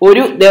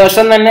ഒരു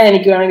ദിവസം തന്നെ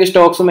എനിക്ക് വേണമെങ്കിൽ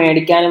സ്റ്റോക്സ്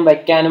മേടിക്കാനും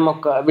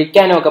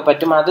വിൽക്കാനും ഒക്കെ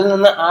പറ്റും. അതിൽ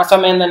നിന്ന് ആ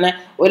സമയം തന്നെ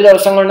ഒരു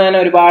ദിവസം കൊണ്ട് തന്നെ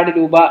ഒരുപാട്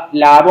രൂപ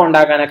ലാഭം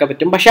ഉണ്ടാക്കാനൊക്കെ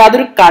പറ്റും. പക്ഷെ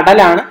അതൊരു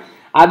കടലാണ്.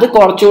 അത്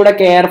കുറച്ചുകൂടെ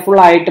കെയർഫുൾ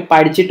ആയിട്ട്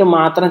പഠിച്ചിട്ട്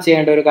മാത്രം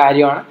ചെയ്യേണ്ട ഒരു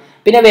കാര്യമാണ്.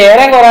 പിന്നെ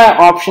വേറെ കുറെ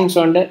ഓപ്ഷൻസ്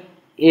ഉണ്ട്.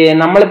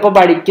 നമ്മളിപ്പോൾ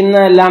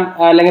പഠിക്കുന്നതെല്ലാം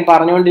അല്ലെങ്കിൽ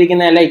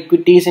പറഞ്ഞുകൊണ്ടിരിക്കുന്നതെല്ലാം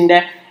ഇക്വിറ്റീസിന്റെ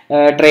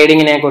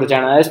ട്രേഡിങ്ങിനെ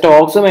കുറിച്ചാണ്. അതായത്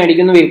സ്റ്റോക്സ്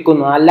മേടിക്കുന്നു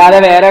വിൽക്കുന്നു, അല്ലാതെ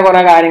വേറെ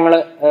കുറെ കാര്യങ്ങൾ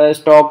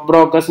സ്റ്റോക്ക്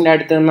ബ്രോക്കേഴ്സിന്റെ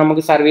അടുത്ത് നിന്ന്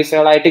നമുക്ക്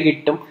സർവീസുകളായിട്ട്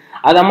കിട്ടും.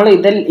 അത് നമ്മൾ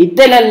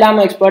ഇതിലെല്ലാം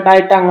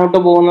എക്സ്പേർട്ടായിട്ട് അങ്ങോട്ട്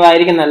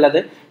പോകുന്നതായിരിക്കും നല്ലത്.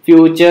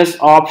 ഫ്യൂച്ചേഴ്സ്,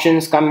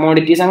 ഓപ്ഷൻസ്,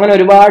 കമ്മോഡിറ്റീസ്, അങ്ങനെ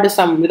ഒരുപാട്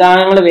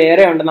സംവിധാനങ്ങൾ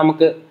വേറെ ഉണ്ട്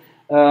നമുക്ക്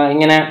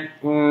ഇങ്ങനെ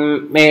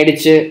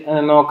മേടിച്ച്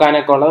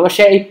നോക്കാനൊക്കെ ഉള്ളത്.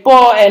 പക്ഷെ ഇപ്പോ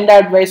എൻ്റെ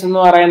അഡ്വൈസ് എന്ന്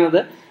പറയുന്നത്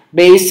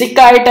ബേസിക്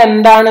ആയിട്ട്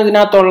എന്താണ്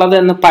ഇതിനകത്തുള്ളത്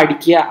എന്ന്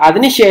പഠിക്കുക,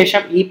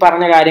 അതിനുശേഷം ഈ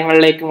പറഞ്ഞ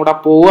കാര്യങ്ങളിലേക്കും കൂടെ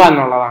പോവുക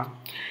എന്നുള്ളതാണ്.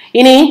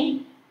 ഇനി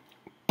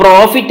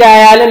പ്രോഫിറ്റ്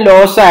ആയാലും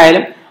ലോസ്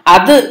ആയാലും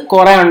അത്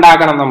കുറെ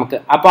ഉണ്ടാക്കണം നമുക്ക്.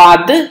 അപ്പൊ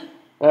അത്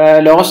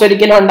ലോസ്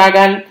ഒരിക്കലും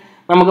ഉണ്ടാക്കാൻ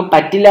നമുക്ക്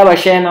പറ്റില്ല.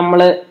 പക്ഷെ നമ്മൾ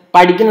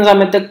പഠിക്കുന്ന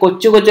സമയത്ത്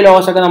കൊച്ചു കൊച്ചു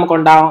ലോസ് ഒക്കെ നമുക്ക്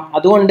ഉണ്ടാവും.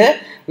 അതുകൊണ്ട്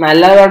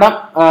നല്ലതോടെ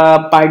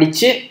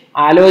പഠിച്ച്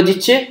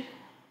ആലോചിച്ച്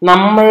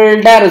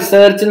നമ്മളുടെ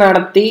റിസർച്ച്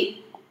നടത്തി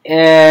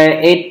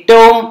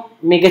ഏറ്റവും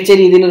മികച്ച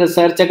രീതിയിൽ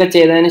റിസർച്ച് ഒക്കെ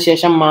ചെയ്തതിന്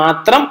ശേഷം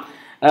മാത്രം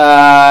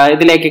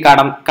ഇതിലേക്ക്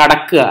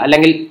കടക്കുക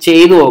അല്ലെങ്കിൽ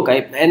ചെയ്തു നോക്കുക.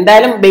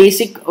 എന്തായാലും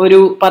ബേസിക് ഒരു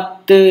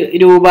 10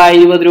 രൂപ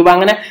 20 രൂപ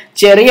അങ്ങനെ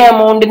ചെറിയ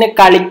എമൗണ്ടിന്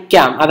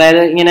കളിക്കാം.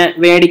 അതായത് ഇങ്ങനെ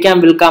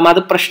മേടിക്കാം വിൽക്കാം,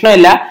 അത്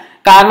പ്രശ്നമില്ല.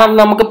 കാരണം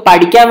നമുക്ക്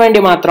പഠിക്കാൻ വേണ്ടി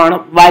മാത്രമാണ്.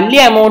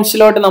 വലിയ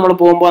എമൗണ്ട്സിലോട്ട് നമ്മൾ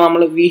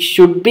പോകുമ്പോൾ വി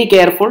ഷുഡ് ബി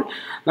കെയർഫുൾ.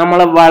 നമ്മൾ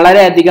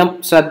വളരെയധികം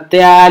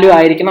ശ്രദ്ധാലു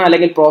ആയിരിക്കണം,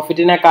 അല്ലെങ്കിൽ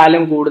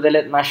പ്രോഫിറ്റിനെക്കാളും കൂടുതൽ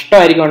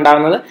നഷ്ടമായിരിക്കും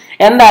ഉണ്ടാകുന്നത്.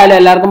 എന്തായാലും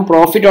എല്ലാവർക്കും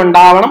പ്രോഫിറ്റ്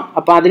ഉണ്ടാവണം.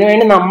 അപ്പൊ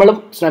അതിനുവേണ്ടി നമ്മളും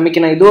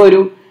ശ്രമിക്കണം. ഇതും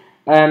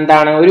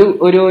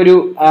ഒരു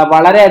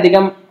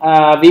വളരെയധികം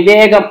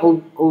വിവേകം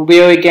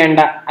ഉപയോഗിക്കേണ്ട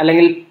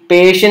അല്ലെങ്കിൽ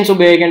പേഷ്യൻസ്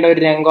ഉപയോഗിക്കേണ്ട ഒരു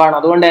രംഗമാണ്.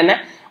 അതുകൊണ്ട് തന്നെ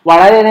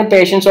വളരെയധികം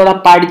പേഷ്യൻസോടെ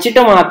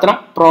പഠിച്ചിട്ട് മാത്രം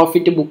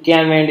പ്രോഫിറ്റ് ബുക്ക്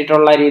ചെയ്യാൻ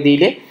വേണ്ടിയിട്ടുള്ള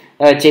രീതിയിൽ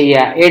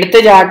ചെയ്യുക. എടുത്തു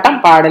ചാട്ടം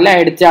പാടില്ല,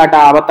 എടുത്തു ചാട്ടം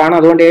ആപത്താണ്.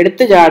 അതുകൊണ്ട്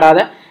എടുത്തു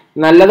ചാടാതെ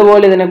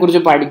നല്ലതുപോലെ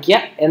ഇതിനെക്കുറിച്ച് പഠിക്കുക,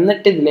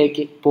 എന്നിട്ട്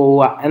ഇതിലേക്ക്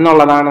പോവുക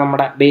എന്നുള്ളതാണ്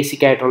നമ്മുടെ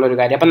ബേസിക് ആയിട്ടുള്ള ഒരു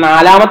കാര്യം. അപ്പൊ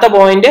 4ാമത്തെ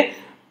പോയിന്റ്,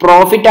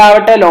 പ്രോഫിറ്റ്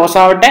ആവട്ടെ ലോസ്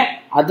ആവട്ടെ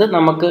അത്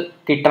നമുക്ക്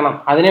കിട്ടണം.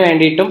 അതിന്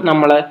വേണ്ടിയിട്ടും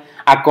നമ്മൾ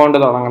അക്കൗണ്ട്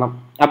തുടങ്ങണം.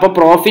 അപ്പൊ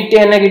പ്രോഫിറ്റ്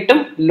തന്നെ കിട്ടും,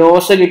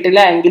 ലോസ് കിട്ടില്ല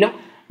എങ്കിലും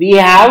we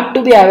have to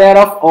be aware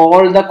of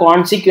all the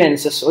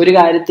consequences. ഒരു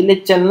കാര്യത്തിൽ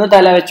ചെന്ന്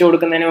തല വെച്ച്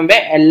കൊടുക്കുന്നതിന് മുമ്പേ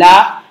എല്ലാ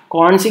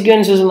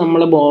കോൺസിക്വൻസസ്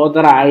നമ്മൾ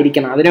ബോധർ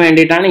ആയിരിക്കണം. അതിന്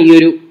വേണ്ടിയിട്ടാണ് ഈ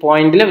ഒരു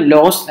പോയിന്റിൽ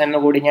ലോസ് എന്ന്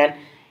കൂടി ഞാൻ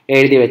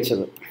എഴുതി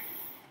വെച്ചത്.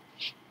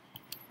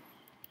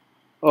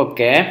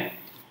 ഓക്കെ,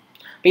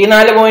 ഈ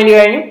 4 പോയിന്റ്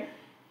കഴിഞ്ഞു.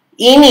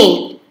 ഇനി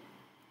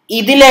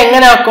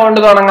ഇതിലെങ്ങനെ അക്കൗണ്ട്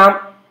തുടങ്ങാം,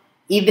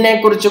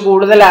 ഇതിനെക്കുറിച്ച്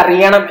കൂടുതൽ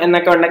അറിയണം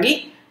എന്നൊക്കെ ഉണ്ടെങ്കിൽ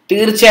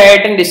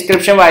തീർച്ചയായിട്ടും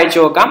ഡിസ്ക്രിപ്ഷൻ വായിച്ചു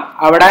നോക്കാം.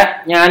 അവിടെ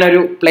ഞാനൊരു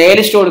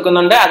പ്ലേലിസ്റ്റ്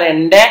കൊടുക്കുന്നുണ്ട്. അത്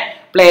എൻ്റെ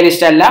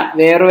പ്ലേലിസ്റ്റ് അല്ല,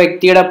 വേറൊരു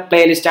വ്യക്തിയുടെ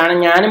പ്ലേലിസ്റ്റ് ആണ്.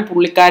 ഞാനും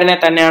പുള്ളിക്കാരനെ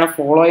തന്നെയാണ്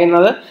ഫോളോ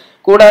ചെയ്യുന്നത്.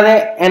 കൂടാതെ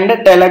എൻ്റെ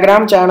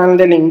ടെലഗ്രാം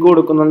ചാനലിന്റെ ലിങ്ക്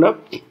കൊടുക്കുന്നുണ്ട്.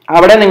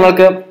 അവിടെ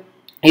നിങ്ങൾക്ക്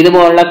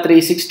ഇതുപോലുള്ള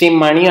 360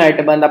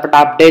 മണിയുമായിട്ട് ബന്ധപ്പെട്ട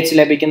അപ്ഡേറ്റ്സ്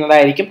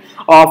ലഭിക്കുന്നതായിരിക്കും,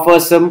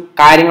 ഓഫേഴ്സും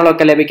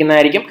കാര്യങ്ങളൊക്കെ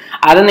ലഭിക്കുന്നതായിരിക്കും.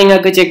 അത്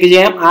നിങ്ങൾക്ക് ചെക്ക്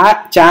ചെയ്യാം. ആ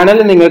ചാനൽ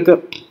നിങ്ങൾക്ക്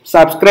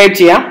സബ്സ്ക്രൈബ്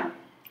ചെയ്യാം.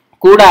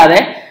 കൂടാതെ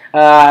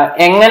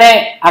എങ്ങനെ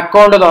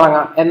അക്കൗണ്ട്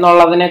തുടങ്ങാം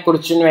എന്നുള്ളതിനെ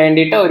കുറിച്ച്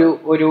വേണ്ടിയിട്ട്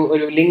ഒരു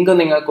ലിങ്ക്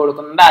നിങ്ങൾക്ക്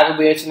കൊടുക്കുന്നുണ്ട്. അത്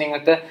ഉപയോഗിച്ച്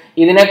നിങ്ങൾക്ക്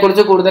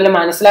ഇതിനെക്കുറിച്ച് കൂടുതൽ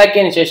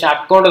മനസ്സിലാക്കിയതിന് ശേഷം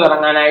അക്കൗണ്ട്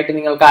തുടങ്ങാനായിട്ട്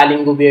നിങ്ങൾക്ക് ആ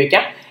ലിങ്ക്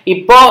ഉപയോഗിക്കാം.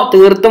 ഇപ്പോ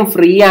തീർത്തും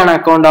ഫ്രീ ആണ്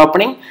അക്കൗണ്ട്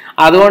ഓപ്പണിംഗ്.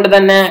 അതുകൊണ്ട്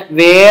തന്നെ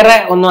വേറെ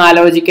ഒന്നും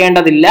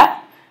ആലോചിക്കേണ്ടതില്ല.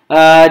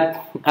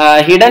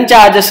 ഹിഡൻ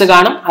ചാർജസ്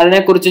കാണും,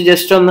 അതിനെക്കുറിച്ച്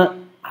ജസ്റ്റ് ഒന്ന്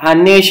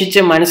അന്വേഷിച്ച്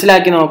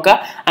മനസ്സിലാക്കി നോക്കുക.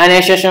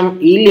 അതിനുശേഷം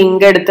ഈ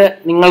ലിങ്ക് എടുത്ത്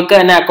നിങ്ങൾക്ക്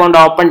തന്നെ അക്കൗണ്ട്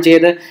ഓപ്പൺ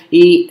ചെയ്ത്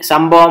ഈ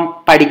സംഭവം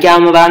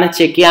പഠിക്കാവുന്നതാണ്,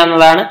 ചെക്ക്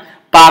ചെയ്യാവുന്നതാണ്.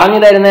 പറഞ്ഞു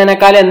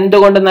തരുന്നതിനേക്കാൾ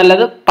എന്തുകൊണ്ട്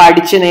നല്ലത്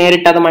പഠിച്ച്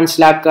നേരിട്ട് അത്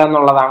മനസ്സിലാക്കുക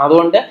എന്നുള്ളതാണ്.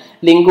 അതുകൊണ്ട്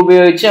ലിങ്ക്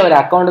ഉപയോഗിച്ച് ഒരു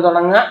അക്കൗണ്ട്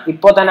തുടങ്ങുക.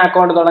 ഇപ്പോൾ തന്നെ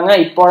അക്കൗണ്ട് തുടങ്ങുക.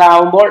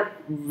 ഇപ്പോഴാവുമ്പോൾ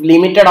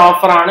ലിമിറ്റഡ്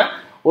ഓഫറാണ്,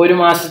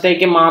 1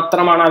 മാസത്തേക്ക്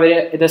മാത്രമാണ് അവർ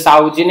ഇത്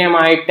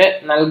സൗജന്യമായിട്ട്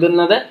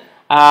നൽകുന്നത്.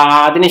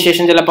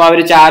 അതിനുശേഷം ചിലപ്പോൾ അവർ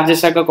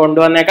ചാർജസ് ഒക്കെ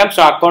കൊണ്ടുവന്നേക്കാം.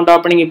 സോ അക്കൗണ്ട്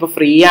ഓപ്പണിംഗ് ഇപ്പോൾ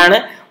ഫ്രീ ആണ്.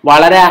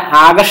 വളരെ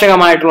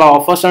ആകർഷകമായിട്ടുള്ള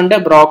ഓഫേഴ്സ് ഉണ്ട്,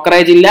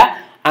 ബ്രോക്കറേജ് ഇല്ല.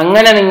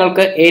 അങ്ങനെ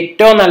നിങ്ങൾക്ക്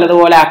ഏറ്റവും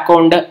നല്ലതുപോലെ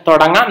അക്കൗണ്ട്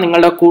തുടങ്ങാം.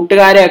 നിങ്ങളുടെ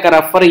കൂട്ടുകാരെയൊക്കെ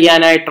റെഫർ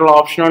ചെയ്യാനായിട്ടുള്ള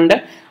ഓപ്ഷൻ ഉണ്ട്.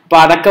 അപ്പൊ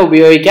അതൊക്കെ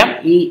ഉപയോഗിക്കാം.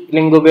 ഈ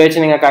ലിങ്ക്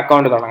ഉപയോഗിച്ച് നിങ്ങൾക്ക്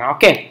അക്കൗണ്ട് തുടങ്ങാം.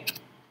 ഓക്കെ,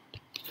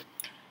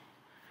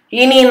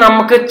 ഇനി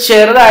നമുക്ക്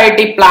ചെറുതായിട്ട്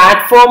ഈ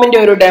പ്ലാറ്റ്ഫോമിന്റെ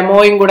ഒരു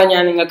ഡെമോയും കൂടെ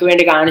ഞാൻ നിങ്ങൾക്ക്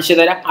വേണ്ടി കാണിച്ചു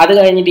തരാം. അത്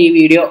കഴിഞ്ഞിട്ട് ഈ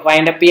വീഡിയോ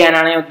വൈൻഡപ്പ്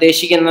ചെയ്യാനാണ് ഞാൻ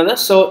ഉദ്ദേശിക്കുന്നത്.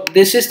 So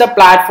this is the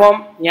platform.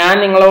 ഞാൻ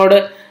നിങ്ങളോട്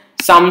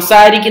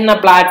സംസാരിക്കുന്ന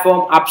പ്ലാറ്റ്ഫോം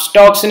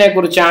അപ്സ്റ്റോക്സിനെ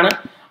കുറിച്ചാണ്.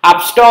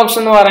 അപ്സ്റ്റോക്സ്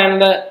എന്ന്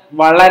പറയുന്നത്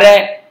വളരെ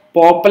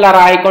പോപ്പുലർ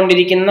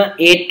ആയിക്കൊണ്ടിരിക്കുന്ന,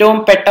 ഏറ്റവും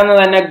പെട്ടെന്ന്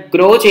തന്നെ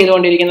ഗ്രോ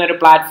ചെയ്തുകൊണ്ടിരിക്കുന്ന ഒരു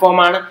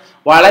പ്ലാറ്റ്ഫോമാണ്.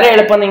 വളരെ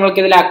എളുപ്പം നിങ്ങൾക്ക്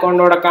ഇതിൽ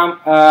അക്കൗണ്ട് തുടക്കാൻ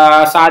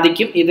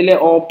സാധിക്കും. ഇതിൽ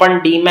ഓപ്പൺ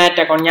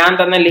ഡിമാറ്റ് അക്കൗണ്ട്, ഞാൻ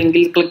തന്ന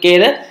ലിങ്കിൽ ക്ലിക്ക്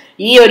ചെയ്ത്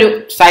ഈ ഒരു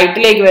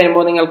സൈറ്റിലേക്ക്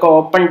വരുമ്പോൾ നിങ്ങൾക്ക്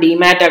ഓപ്പൺ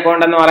ഡിമാറ്റ്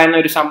അക്കൗണ്ട് എന്ന് പറയുന്ന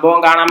ഒരു സംഭവം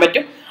കാണാൻ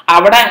പറ്റും.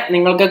 അവിടെ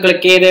നിങ്ങൾക്ക്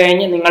ക്ലിക്ക് ചെയ്ത്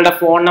കഴിഞ്ഞ് നിങ്ങളുടെ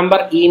ഫോൺ നമ്പർ,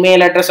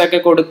 ഇമെയിൽ അഡ്രസ് ഒക്കെ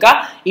കൊടുക്കുക.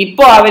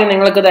 ഇപ്പോൾ അവർ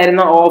നിങ്ങൾക്ക്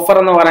തരുന്ന ഓഫർ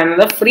എന്ന്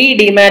പറയുന്നത് free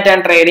demat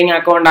and trading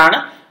account ആണ്.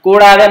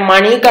 കൂടാതെ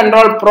മണി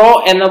കൺട്രോൾ പ്രോ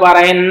എന്ന്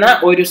പറയുന്ന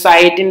ഒരു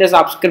സൈറ്റിന്റെ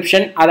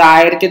സബ്സ്ക്രിപ്ഷൻ, അത്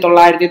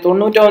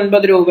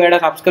 1999 രൂപയുടെ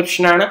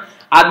സബ്സ്ക്രിപ്ഷൻ ആണ്.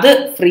 അത്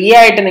ഫ്രീ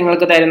ആയിട്ട്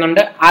നിങ്ങൾക്ക്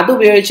തരുന്നുണ്ട്. അത്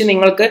ഉപയോഗിച്ച്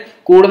നിങ്ങൾക്ക്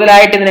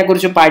കൂടുതലായിട്ട്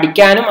ഇതിനെക്കുറിച്ച്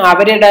പഠിക്കാനും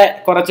അവരുടെ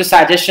കുറച്ച്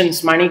സജഷൻസ്,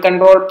 മണി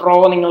കൺട്രോൾ പ്രോ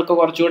നിങ്ങൾക്ക്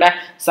കുറച്ചുകൂടെ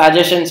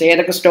സജഷൻസ്,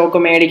 ഏതൊക്കെ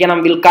സ്റ്റോക്ക് മേടിക്കണം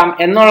വിൽക്കാം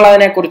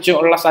എന്നുള്ളതിനെ കുറിച്ച്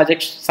ഉള്ള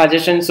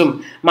സജഷൻസും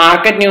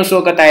മാർക്കറ്റ് ന്യൂസും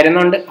ഒക്കെ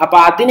തരുന്നുണ്ട്. അപ്പൊ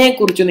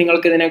അതിനെക്കുറിച്ച്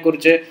നിങ്ങൾക്ക്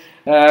ഇതിനെക്കുറിച്ച്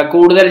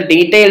കൂടുതൽ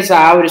ഡീറ്റെയിൽസ്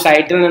ആ ഒരു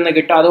സൈറ്റിൽ നിന്ന്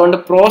കിട്ടും. അതുകൊണ്ട്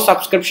പ്രോ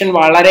സബ്സ്ക്രിപ്ഷൻ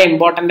വളരെ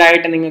ഇമ്പോർട്ടൻ്റ്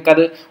ആയിട്ട്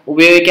നിങ്ങൾക്കത്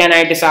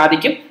ഉപയോഗിക്കാനായിട്ട്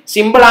സാധിക്കും.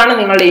 സിമ്പിൾ ആണ്.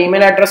 നിങ്ങളുടെ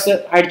ഇമെയിൽ അഡ്രസ്സ്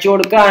അടിച്ചു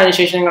കൊടുക്കുക,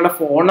 അതിനുശേഷം നിങ്ങളുടെ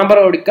ഫോൺ നമ്പർ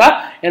കൊടുക്കുക,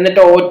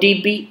 എന്നിട്ട്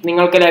OTP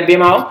നിങ്ങൾക്ക്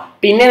ലഭ്യമാവും.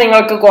 പിന്നെ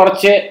നിങ്ങൾക്ക്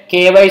കുറച്ച്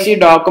KYC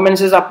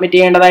ഡോക്യുമെന്റ്സ് സബ്മിറ്റ്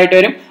ചെയ്യേണ്ടതായിട്ട്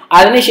വരും.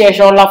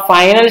 അതിനുശേഷമുള്ള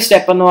ഫൈനൽ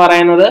സ്റ്റെപ്പ് എന്ന്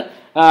പറയുന്നത്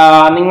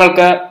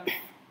നിങ്ങൾക്ക്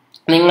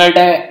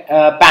നിങ്ങളുടെ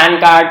പാൻ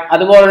കാർഡ്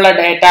അതുപോലുള്ള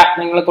ഡേറ്റ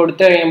നിങ്ങൾ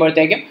കൊടുത്തു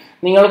കഴിയുമ്പോഴത്തേക്കും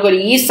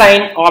നിങ്ങൾക്കൊരു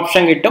സൈൻ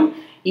ഓപ്ഷൻ കിട്ടും,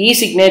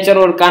 സിഗ്നേച്ചർ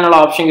കൊടുക്കാനുള്ള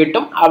ഓപ്ഷൻ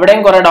കിട്ടും.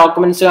 അവിടെയും കുറെ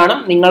ഡോക്യുമെന്റ്സ് കാണും.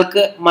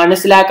 നിങ്ങൾക്ക്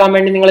മനസ്സിലാക്കാൻ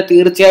വേണ്ടി നിങ്ങൾ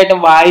തീർച്ചയായിട്ടും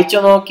വായിച്ചു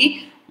നോക്കി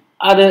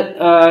അത്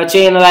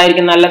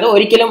ചെയ്യുന്നതായിരിക്കും നല്ലത്.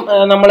 ഒരിക്കലും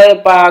നമ്മൾ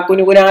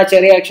കുനുകുന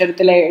ചെറിയ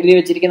അക്ഷരത്തിൽ എഴുതി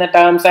വെച്ചിരിക്കുന്ന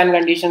ടേംസ് ആൻഡ്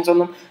കണ്ടീഷൻസ്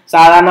ഒന്നും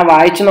സാധാരണ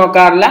വായിച്ചു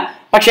നോക്കാറില്ല.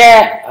 പക്ഷേ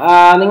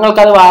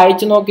നിങ്ങൾക്കത്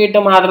വായിച്ചു നോക്കിയിട്ട്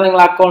മാത്രം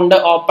നിങ്ങൾ അക്കൗണ്ട്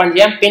ഓപ്പൺ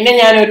ചെയ്യാം. പിന്നെ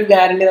ഞാനൊരു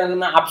ഗ്യാരണ്ടി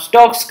നൽകുന്ന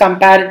അപ്സ്റ്റോക്സ്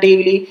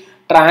കമ്പാരിറ്റീവ്ലി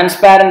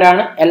ട്രാൻസ്പാരന്റ്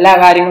ആണ്, എല്ലാ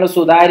കാര്യങ്ങളും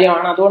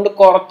സുതാര്യമാണ്. അതുകൊണ്ട്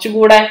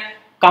കുറച്ചുകൂടെ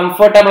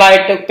കംഫർട്ടബിൾ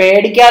ആയിട്ട്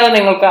പേടിക്കാതെ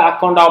നിങ്ങൾക്ക്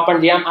അക്കൗണ്ട് ഓപ്പൺ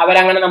ചെയ്യാം.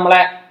 അവരങ്ങനെ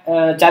നമ്മളെ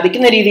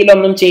ചതിക്കുന്ന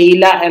രീതിയിലൊന്നും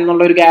ചെയ്യില്ല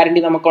എന്നുള്ള ഒരു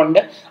ഗ്യാരണ്ടി നമുക്കുണ്ട്.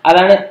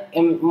 അതാണ്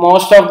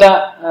മോസ്റ്റ് ഓഫ് ദ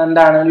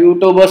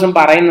യൂട്യൂബേഴ്സും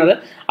പറയുന്നത്.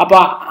 അപ്പൊ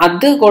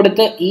അത്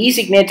കൊടുത്ത്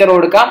സിഗ്നേച്ചർ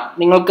കൊടുക്കാം.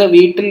 നിങ്ങൾക്ക്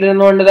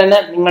വീട്ടിലിരുന്നുകൊണ്ട് തന്നെ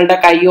നിങ്ങളുടെ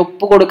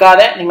കൈയൊപ്പ്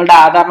കൊടുക്കാതെ നിങ്ങളുടെ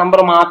ആധാർ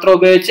നമ്പർ മാത്രം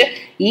ഉപയോഗിച്ച്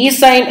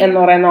സൈൻ എന്ന്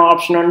പറയുന്ന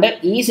ഓപ്ഷൻ ഉണ്ട്.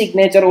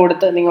 സിഗ്നേച്ചർ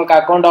കൊടുത്ത് നിങ്ങൾക്ക്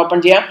അക്കൗണ്ട് ഓപ്പൺ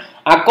ചെയ്യാം.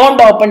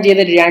 അക്കൗണ്ട് ഓപ്പൺ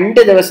ചെയ്ത്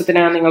 2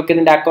 ദിവസത്തിനകം നിങ്ങൾക്ക്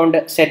ഇതിന്റെ അക്കൗണ്ട്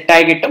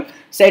സെറ്റായി കിട്ടും.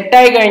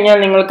 സെറ്റായി കഴിഞ്ഞാൽ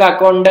നിങ്ങൾക്ക്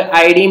അക്കൗണ്ട്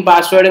ഐഡിയും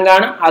പാസ്വേഡും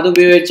കാണും. അത്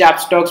ഉപയോഗിച്ച്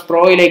അപ്സ്റ്റോക്സ്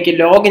പ്രോയിലേക്ക്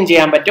ലോഗിൻ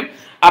ചെയ്യാൻ പറ്റും.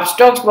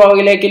 അപ്സ്റ്റോക്സ്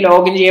പ്രോയിലേക്ക്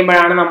ലോഗിൻ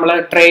ചെയ്യുമ്പോഴാണ് നമ്മൾ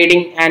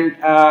ട്രേഡിംഗ് ആൻഡ്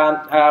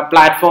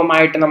പ്ലാറ്റ്ഫോം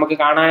ആയിട്ട് നമുക്ക്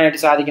കാണാനായിട്ട്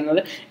സാധിക്കുന്നത്.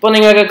 ഇപ്പോൾ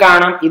നിങ്ങൾക്ക്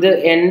കാണാം, ഇത്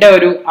എൻ്റെ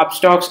ഒരു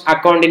അപ്സ്റ്റോക്സ്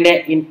അക്കൗണ്ടിന്റെ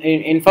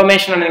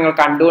ഇൻഫർമേഷൻ ആണ് നിങ്ങൾ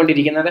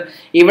കണ്ടുകൊണ്ടിരിക്കുന്നത്.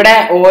 ഇവിടെ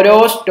ഓരോ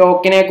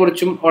സ്റ്റോക്കിനെ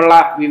കുറിച്ചും ഉള്ള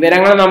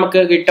വിവരങ്ങൾ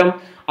നമുക്ക് കിട്ടും.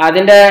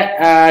 അതിന്റെ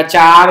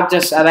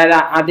ചാർജസ്, അതായത്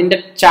അതിന്റെ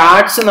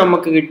ചാർട്ട്സ്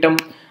നമുക്ക് കിട്ടും.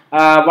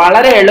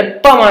 വളരെ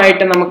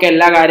എളുപ്പമായിട്ട് നമുക്ക്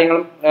എല്ലാ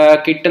കാര്യങ്ങളും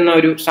കിട്ടുന്ന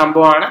ഒരു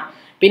സംഭവമാണ്.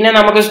 പിന്നെ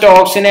നമുക്ക്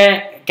സ്റ്റോക്സിനെ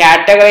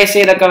കാറ്റഗറൈസ്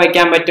ചെയ്തൊക്കെ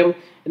വെക്കാൻ പറ്റും.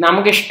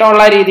 നമുക്ക്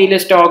ഇഷ്ടമുള്ള രീതിയിൽ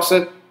സ്റ്റോക്സ്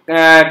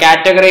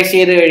കാറ്റഗറൈസ്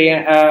ചെയ്ത്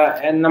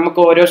നമുക്ക്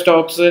ഓരോ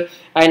സ്റ്റോക്സ്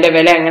അതിന്റെ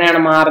വില എങ്ങനെയാണ്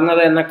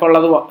മാറുന്നത് എന്നൊക്കെ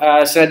ഉള്ളത്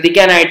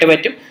ശ്രദ്ധിക്കാനായിട്ട്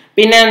പറ്റും.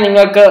 പിന്നെ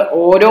നിങ്ങൾക്ക്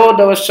ഓരോ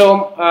ദിവസവും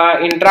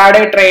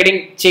ഇൻട്രാഡേ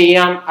ട്രേഡിംഗ്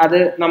ചെയ്യാം. അത്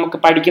നമുക്ക്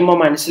പഠിക്കുമ്പോൾ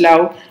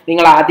മനസ്സിലാവും.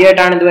 നിങ്ങൾ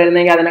ആദ്യമായിട്ടാണ് ഇത്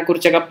വരുന്നതെങ്കിൽ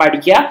അതിനെക്കുറിച്ചൊക്കെ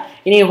പഠിക്കുക.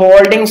 ഇനി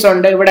ഹോൾഡിങ്സ്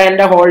ഉണ്ട്. ഇവിടെ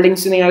എൻ്റെ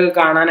ഹോൾഡിങ്സ് നിങ്ങൾക്ക്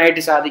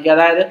കാണാനായിട്ട് സാധിക്കും.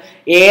 അതായത്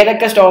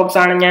ഏതൊക്കെ സ്റ്റോക്സ്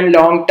ആണ് ഞാൻ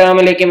ലോങ്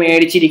ടേമിലേക്ക്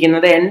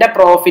മേടിച്ചിരിക്കുന്നത്, എൻ്റെ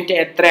പ്രോഫിറ്റ്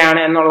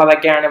എത്രയാണ്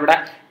എന്നുള്ളതൊക്കെയാണ് ഇവിടെ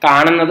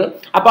കാണുന്നത്.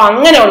 അപ്പൊ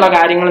അങ്ങനെയുള്ള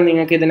കാര്യങ്ങൾ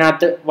നിങ്ങൾക്ക്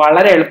ഇതിനകത്ത്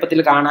വളരെ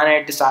എളുപ്പത്തിൽ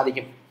കാണാനായിട്ട്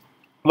സാധിക്കും.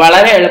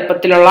 വളരെ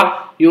എളുപ്പത്തിലുള്ള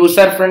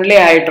യൂസർ ഫ്രണ്ട്ലി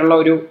ആയിട്ടുള്ള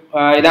ഒരു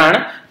ഇതാണ്.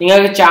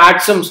 നിങ്ങൾക്ക്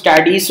ചാർട്ട്സും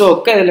സ്റ്റഡീസും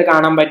ഒക്കെ ഇതിൽ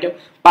കാണാൻ പറ്റും.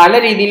 പല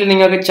രീതിയിൽ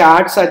നിങ്ങൾക്ക്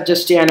ചാർട്ട്സ്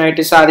അഡ്ജസ്റ്റ്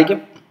ചെയ്യാനായിട്ട് സാധിക്കും.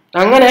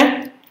 അങ്ങനെ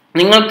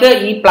നിങ്ങൾക്ക്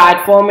ഈ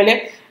പ്ലാറ്റ്ഫോമിൽ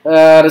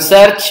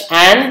റിസർച്ച്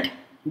ആൻഡ്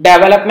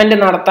ഡെവലപ്മെന്റ്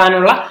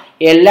നടത്താനുള്ള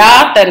എല്ലാ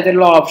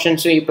തരത്തിലുള്ള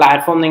ഓപ്ഷൻസും ഈ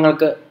പ്ലാറ്റ്ഫോം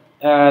നിങ്ങൾക്ക്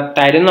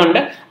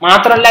തരുന്നുണ്ട്.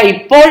 മാത്രമല്ല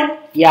ഇപ്പോൾ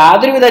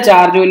യാതൊരുവിധ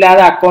ചാർജും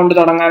ഇല്ലാതെ അക്കൗണ്ട്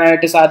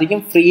തുടങ്ങാനായിട്ട് സാധിക്കും.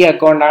 ഫ്രീ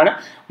അക്കൗണ്ട് ആണ്.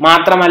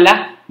 മാത്രമല്ല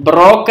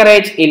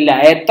ബ്രോക്കറേജ് ഇല്ല.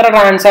 എത്ര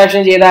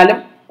ട്രാൻസാക്ഷൻ ചെയ്താലും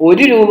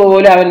 1 രൂപ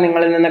പോലും അവർ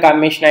നിങ്ങളിൽ നിന്ന്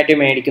കമ്മീഷനായിട്ട്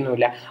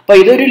മേടിക്കുന്നില്ല. അപ്പൊ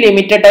ഇതൊരു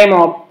ലിമിറ്റഡ് ടൈം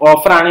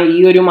ഓഫർ ആണ്. ഈ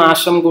ഒരു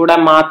മാസം കൂടെ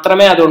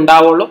മാത്രമേ അത്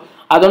ഉണ്ടാവുള്ളൂ.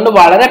 അതുകൊണ്ട്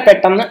വളരെ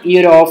പെട്ടെന്ന് ഈ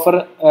ഒരു ഓഫർ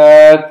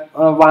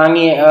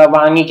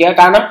വാങ്ങിക്കുക.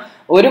 കാരണം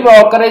ഒരു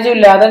ബ്രോക്കറേജും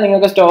ഇല്ലാതെ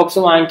നിങ്ങൾക്ക് സ്റ്റോക്സ്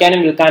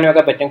വാങ്ങിക്കാനും വിൽക്കാനും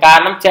ഒക്കെ പറ്റും.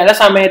 കാരണം ചില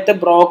സമയത്ത്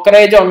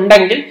ബ്രോക്കറേജ്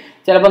ഉണ്ടെങ്കിൽ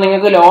ചിലപ്പോൾ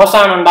നിങ്ങൾക്ക് ലോസ്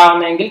ആണ്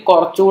ഉണ്ടാകുന്നതെങ്കിൽ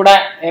കുറച്ചുകൂടെ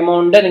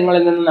എമൗണ്ട്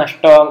നിങ്ങളിൽ നിന്ന്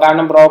നഷ്ടമാകും.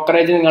 കാരണം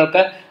ബ്രോക്കറേജ്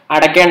നിങ്ങൾക്ക്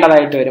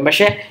അടയ്ക്കേണ്ടതായിട്ട് വരും.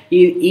 പക്ഷെ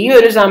ഈ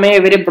ഒരു സമയം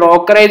ഇവർ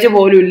ബ്രോക്കറേജ്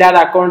പോലും ഇല്ലാതെ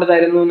അക്കൗണ്ട്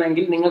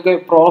തരുന്നുവെങ്കിൽ നിങ്ങൾക്ക്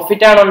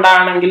പ്രോഫിറ്റ് ആണ്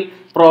ഉണ്ടാകണമെങ്കിൽ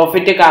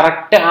പ്രോഫിറ്റ്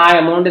കറക്റ്റ് ആ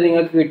എമൗണ്ട്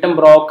നിങ്ങൾക്ക് കിട്ടും.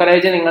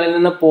 ബ്രോക്കറേജ് നിങ്ങളിൽ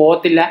നിന്ന്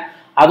പോകത്തില്ല.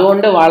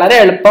 അതുകൊണ്ട് വളരെ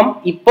എളുപ്പം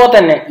ഇപ്പോൾ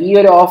തന്നെ ഈ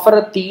ഒരു ഓഫർ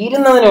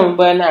തീരുന്നതിന്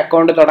മുമ്പ് തന്നെ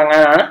അക്കൗണ്ട്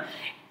തുടങ്ങാനാണ്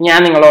ഞാൻ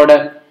നിങ്ങളോട്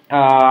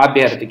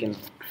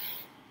അഭ്യർത്ഥിക്കുന്നത്.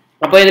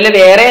 അപ്പോൾ ഇതിൽ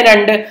വേറെ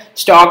 2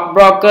 സ്റ്റോക്ക്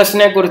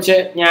ബ്രോക്കേഴ്സിനെ കുറിച്ച്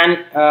ഞാൻ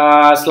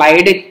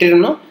സ്ലൈഡ്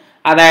ഇട്ടിരുന്നു.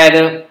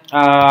 അതായത്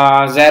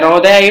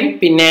സെറോദയും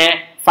പിന്നെ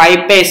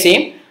 5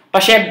 പൈസയും.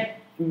 പക്ഷെ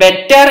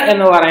ബെറ്റർ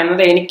എന്ന്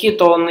പറയുന്നത് എനിക്ക്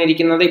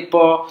തോന്നിയിരിക്കുന്നത്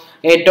ഇപ്പോൾ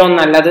ഏറ്റവും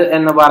നല്ലത്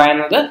എന്ന്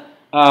പറയുന്നത്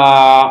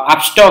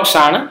അപ്സ്റ്റോക്സ്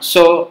ആണ്.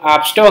 സോ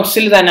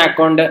അപ്സ്റ്റോക്സിൽ തന്നെ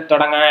അക്കൗണ്ട്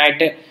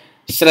തുടങ്ങാനായിട്ട്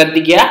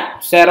ശ്രദ്ധിക്കുക.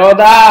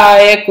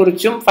 സെറോദയെ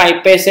കുറിച്ചും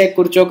 5 പൈസയെ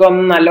കുറിച്ചും ഒക്കെ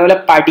ഒന്ന് നല്ലപോലെ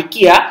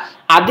പഠിക്കുക.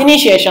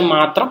 അതിനുശേഷം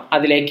മാത്രം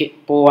അതിലേക്ക്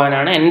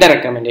പോകാനാണ് എൻ്റെ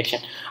റെക്കമെൻഡേഷൻ.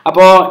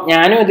 അപ്പോൾ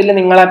ഞാനും ഇതിൽ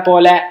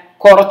നിങ്ങളെപ്പോലെ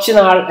കുറച്ച്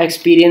നാൾ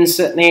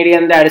എക്സ്പീരിയൻസ്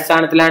നേടിയതിൻ്റെ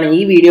അടിസ്ഥാനത്തിലാണ് ഈ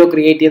വീഡിയോ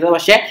ക്രിയേറ്റ് ചെയ്തത്.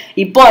 പക്ഷെ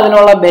ഇപ്പോൾ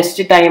അതിനുള്ള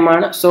ബെസ്റ്റ്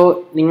ടൈമാണ്. സോ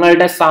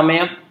നിങ്ങളുടെ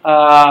സമയം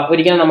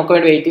ഒരിക്കലും നമുക്ക്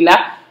വേണ്ടി വെയിറ്റ് ഇല്ല.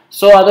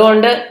 സോ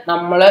അതുകൊണ്ട്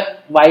നമ്മൾ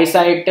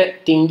വൈസായിട്ട്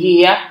തിങ്ക്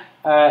ചെയ്യുക,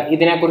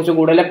 ഇതിനെക്കുറിച്ച്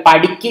കൂടുതൽ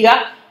പഠിക്കുക.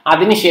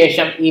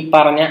 അതിനുശേഷം ഈ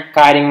പറഞ്ഞ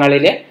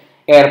കാര്യങ്ങളിൽ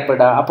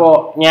ഏർപ്പെടുക. അപ്പോൾ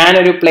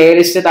ഞാനൊരു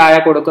പ്ലേലിസ്റ്റ് താഴെ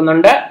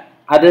കൊടുക്കുന്നുണ്ട്.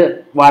 അത്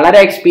വളരെ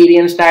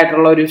എക്സ്പീരിയൻസ്ഡ്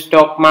ആയിട്ടുള്ള ഒരു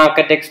സ്റ്റോക്ക്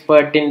മാർക്കറ്റ്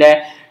എക്സ്പേർട്ടിന്റെ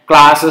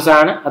ക്ലാസ്സസ്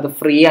ആണ്. അത്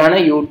ഫ്രീ ആണ്.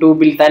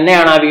 യൂട്യൂബിൽ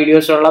തന്നെയാണ് ആ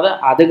വീഡിയോസ് ഉള്ളത്.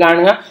 അത്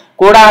കാണുക.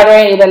 കൂടാതെ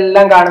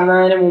ഇതെല്ലാം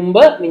കാണുന്നതിന്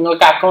മുമ്പ്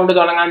നിങ്ങൾക്ക് അക്കൗണ്ട്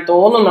തുടങ്ങാൻ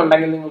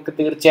തോന്നുന്നുണ്ടെങ്കിൽ നിങ്ങൾക്ക്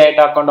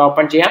തീർച്ചയായിട്ടും അക്കൗണ്ട്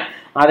ഓപ്പൺ ചെയ്യാം.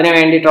 അതിന്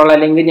വേണ്ടിയിട്ടുള്ള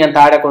ലിങ്ക് ഞാൻ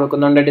താഴെ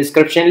കൊടുക്കുന്നുണ്ട്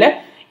ഡിസ്ക്രിപ്ഷനിൽ.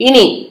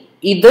 ഇനി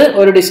ഇത്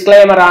ഒരു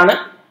ഡിസ്ക്ലെയിമർ ആണ്.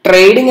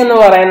 ട്രേഡിംഗ് എന്ന്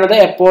പറയുന്നത്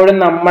എപ്പോഴും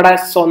നമ്മുടെ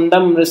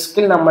സ്വന്തം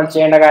റിസ്കിൽ നമ്മൾ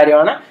ചെയ്യേണ്ട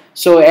കാര്യമാണ്.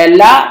 സോ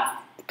എല്ലാ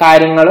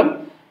കാര്യങ്ങളും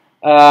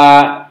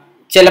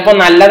ചിലപ്പോൾ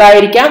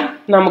നല്ലതായിരിക്കാം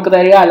നമുക്ക്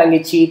തരിക,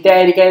 അല്ലെങ്കിൽ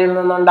ചീത്തയായിരിക്കാം ഇതിൽ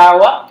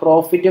നിന്നുണ്ടാവുക,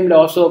 പ്രോഫിറ്റും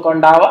ലോസും ഒക്കെ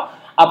ഉണ്ടാവുക.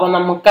 അപ്പൊ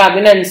നമുക്ക്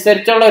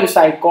അതിനനുസരിച്ചുള്ള ഒരു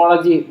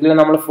സൈക്കോളജി ഇതിൽ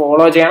നമ്മൾ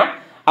ഫോളോ ചെയ്യണം.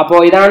 അപ്പോൾ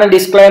ഇതാണ്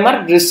ഡിസ്ക്ലെയിമർ.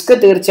 റിസ്ക്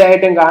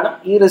തീർച്ചയായിട്ടും കാണും.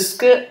 ഈ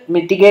റിസ്ക്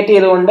മിറ്റിഗേറ്റ്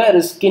ചെയ്തുകൊണ്ട്,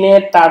 റിസ്കിനെ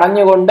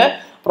തടഞ്ഞുകൊണ്ട്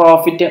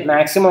പ്രോഫിറ്റ്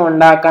മാക്സിമം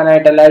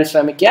ഉണ്ടാക്കാനായിട്ട് എല്ലാവരും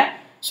ശ്രമിക്കുക.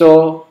 സോ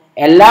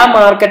എല്ലാ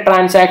മാർക്കറ്റ്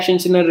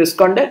ട്രാൻസാക്ഷൻസിനും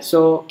റിസ്ക് ഉണ്ട്. So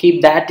keep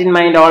that in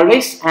mind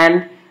always and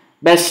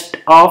best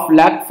of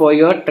luck for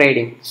your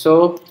trading. So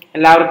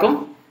എല്ലാവർക്കും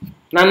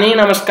നന്ദി,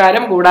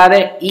 നമസ്കാരം. കൂടാതെ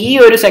ഈ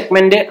ഒരു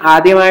സെഗ്മെന്റ്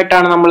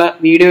ആദ്യമായിട്ടാണ് നമ്മൾ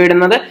വീഡിയോ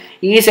ഇടുന്നത്.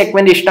 ഈ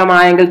സെഗ്മെന്റ്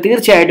ഇഷ്ടമായെങ്കിൽ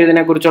തീർച്ചയായിട്ടും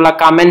ഇതിനെക്കുറിച്ചുള്ള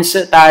കമന്റ്സ്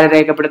താഴെ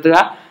രേഖപ്പെടുത്തുക.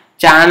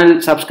 ചാനൽ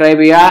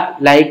സബ്സ്ക്രൈബ് ചെയ്യുക,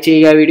 ലൈക്ക്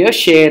ചെയ്യുക, വീഡിയോ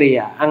ഷെയർ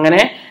ചെയ്യുക.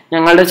 അങ്ങനെ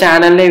ഞങ്ങളുടെ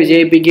ചാനലിനെ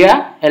വിജയിപ്പിക്കുക.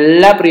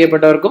 എല്ലാ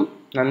പ്രിയപ്പെട്ടവർക്കും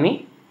നന്ദി,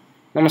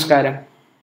 നമസ്കാരം.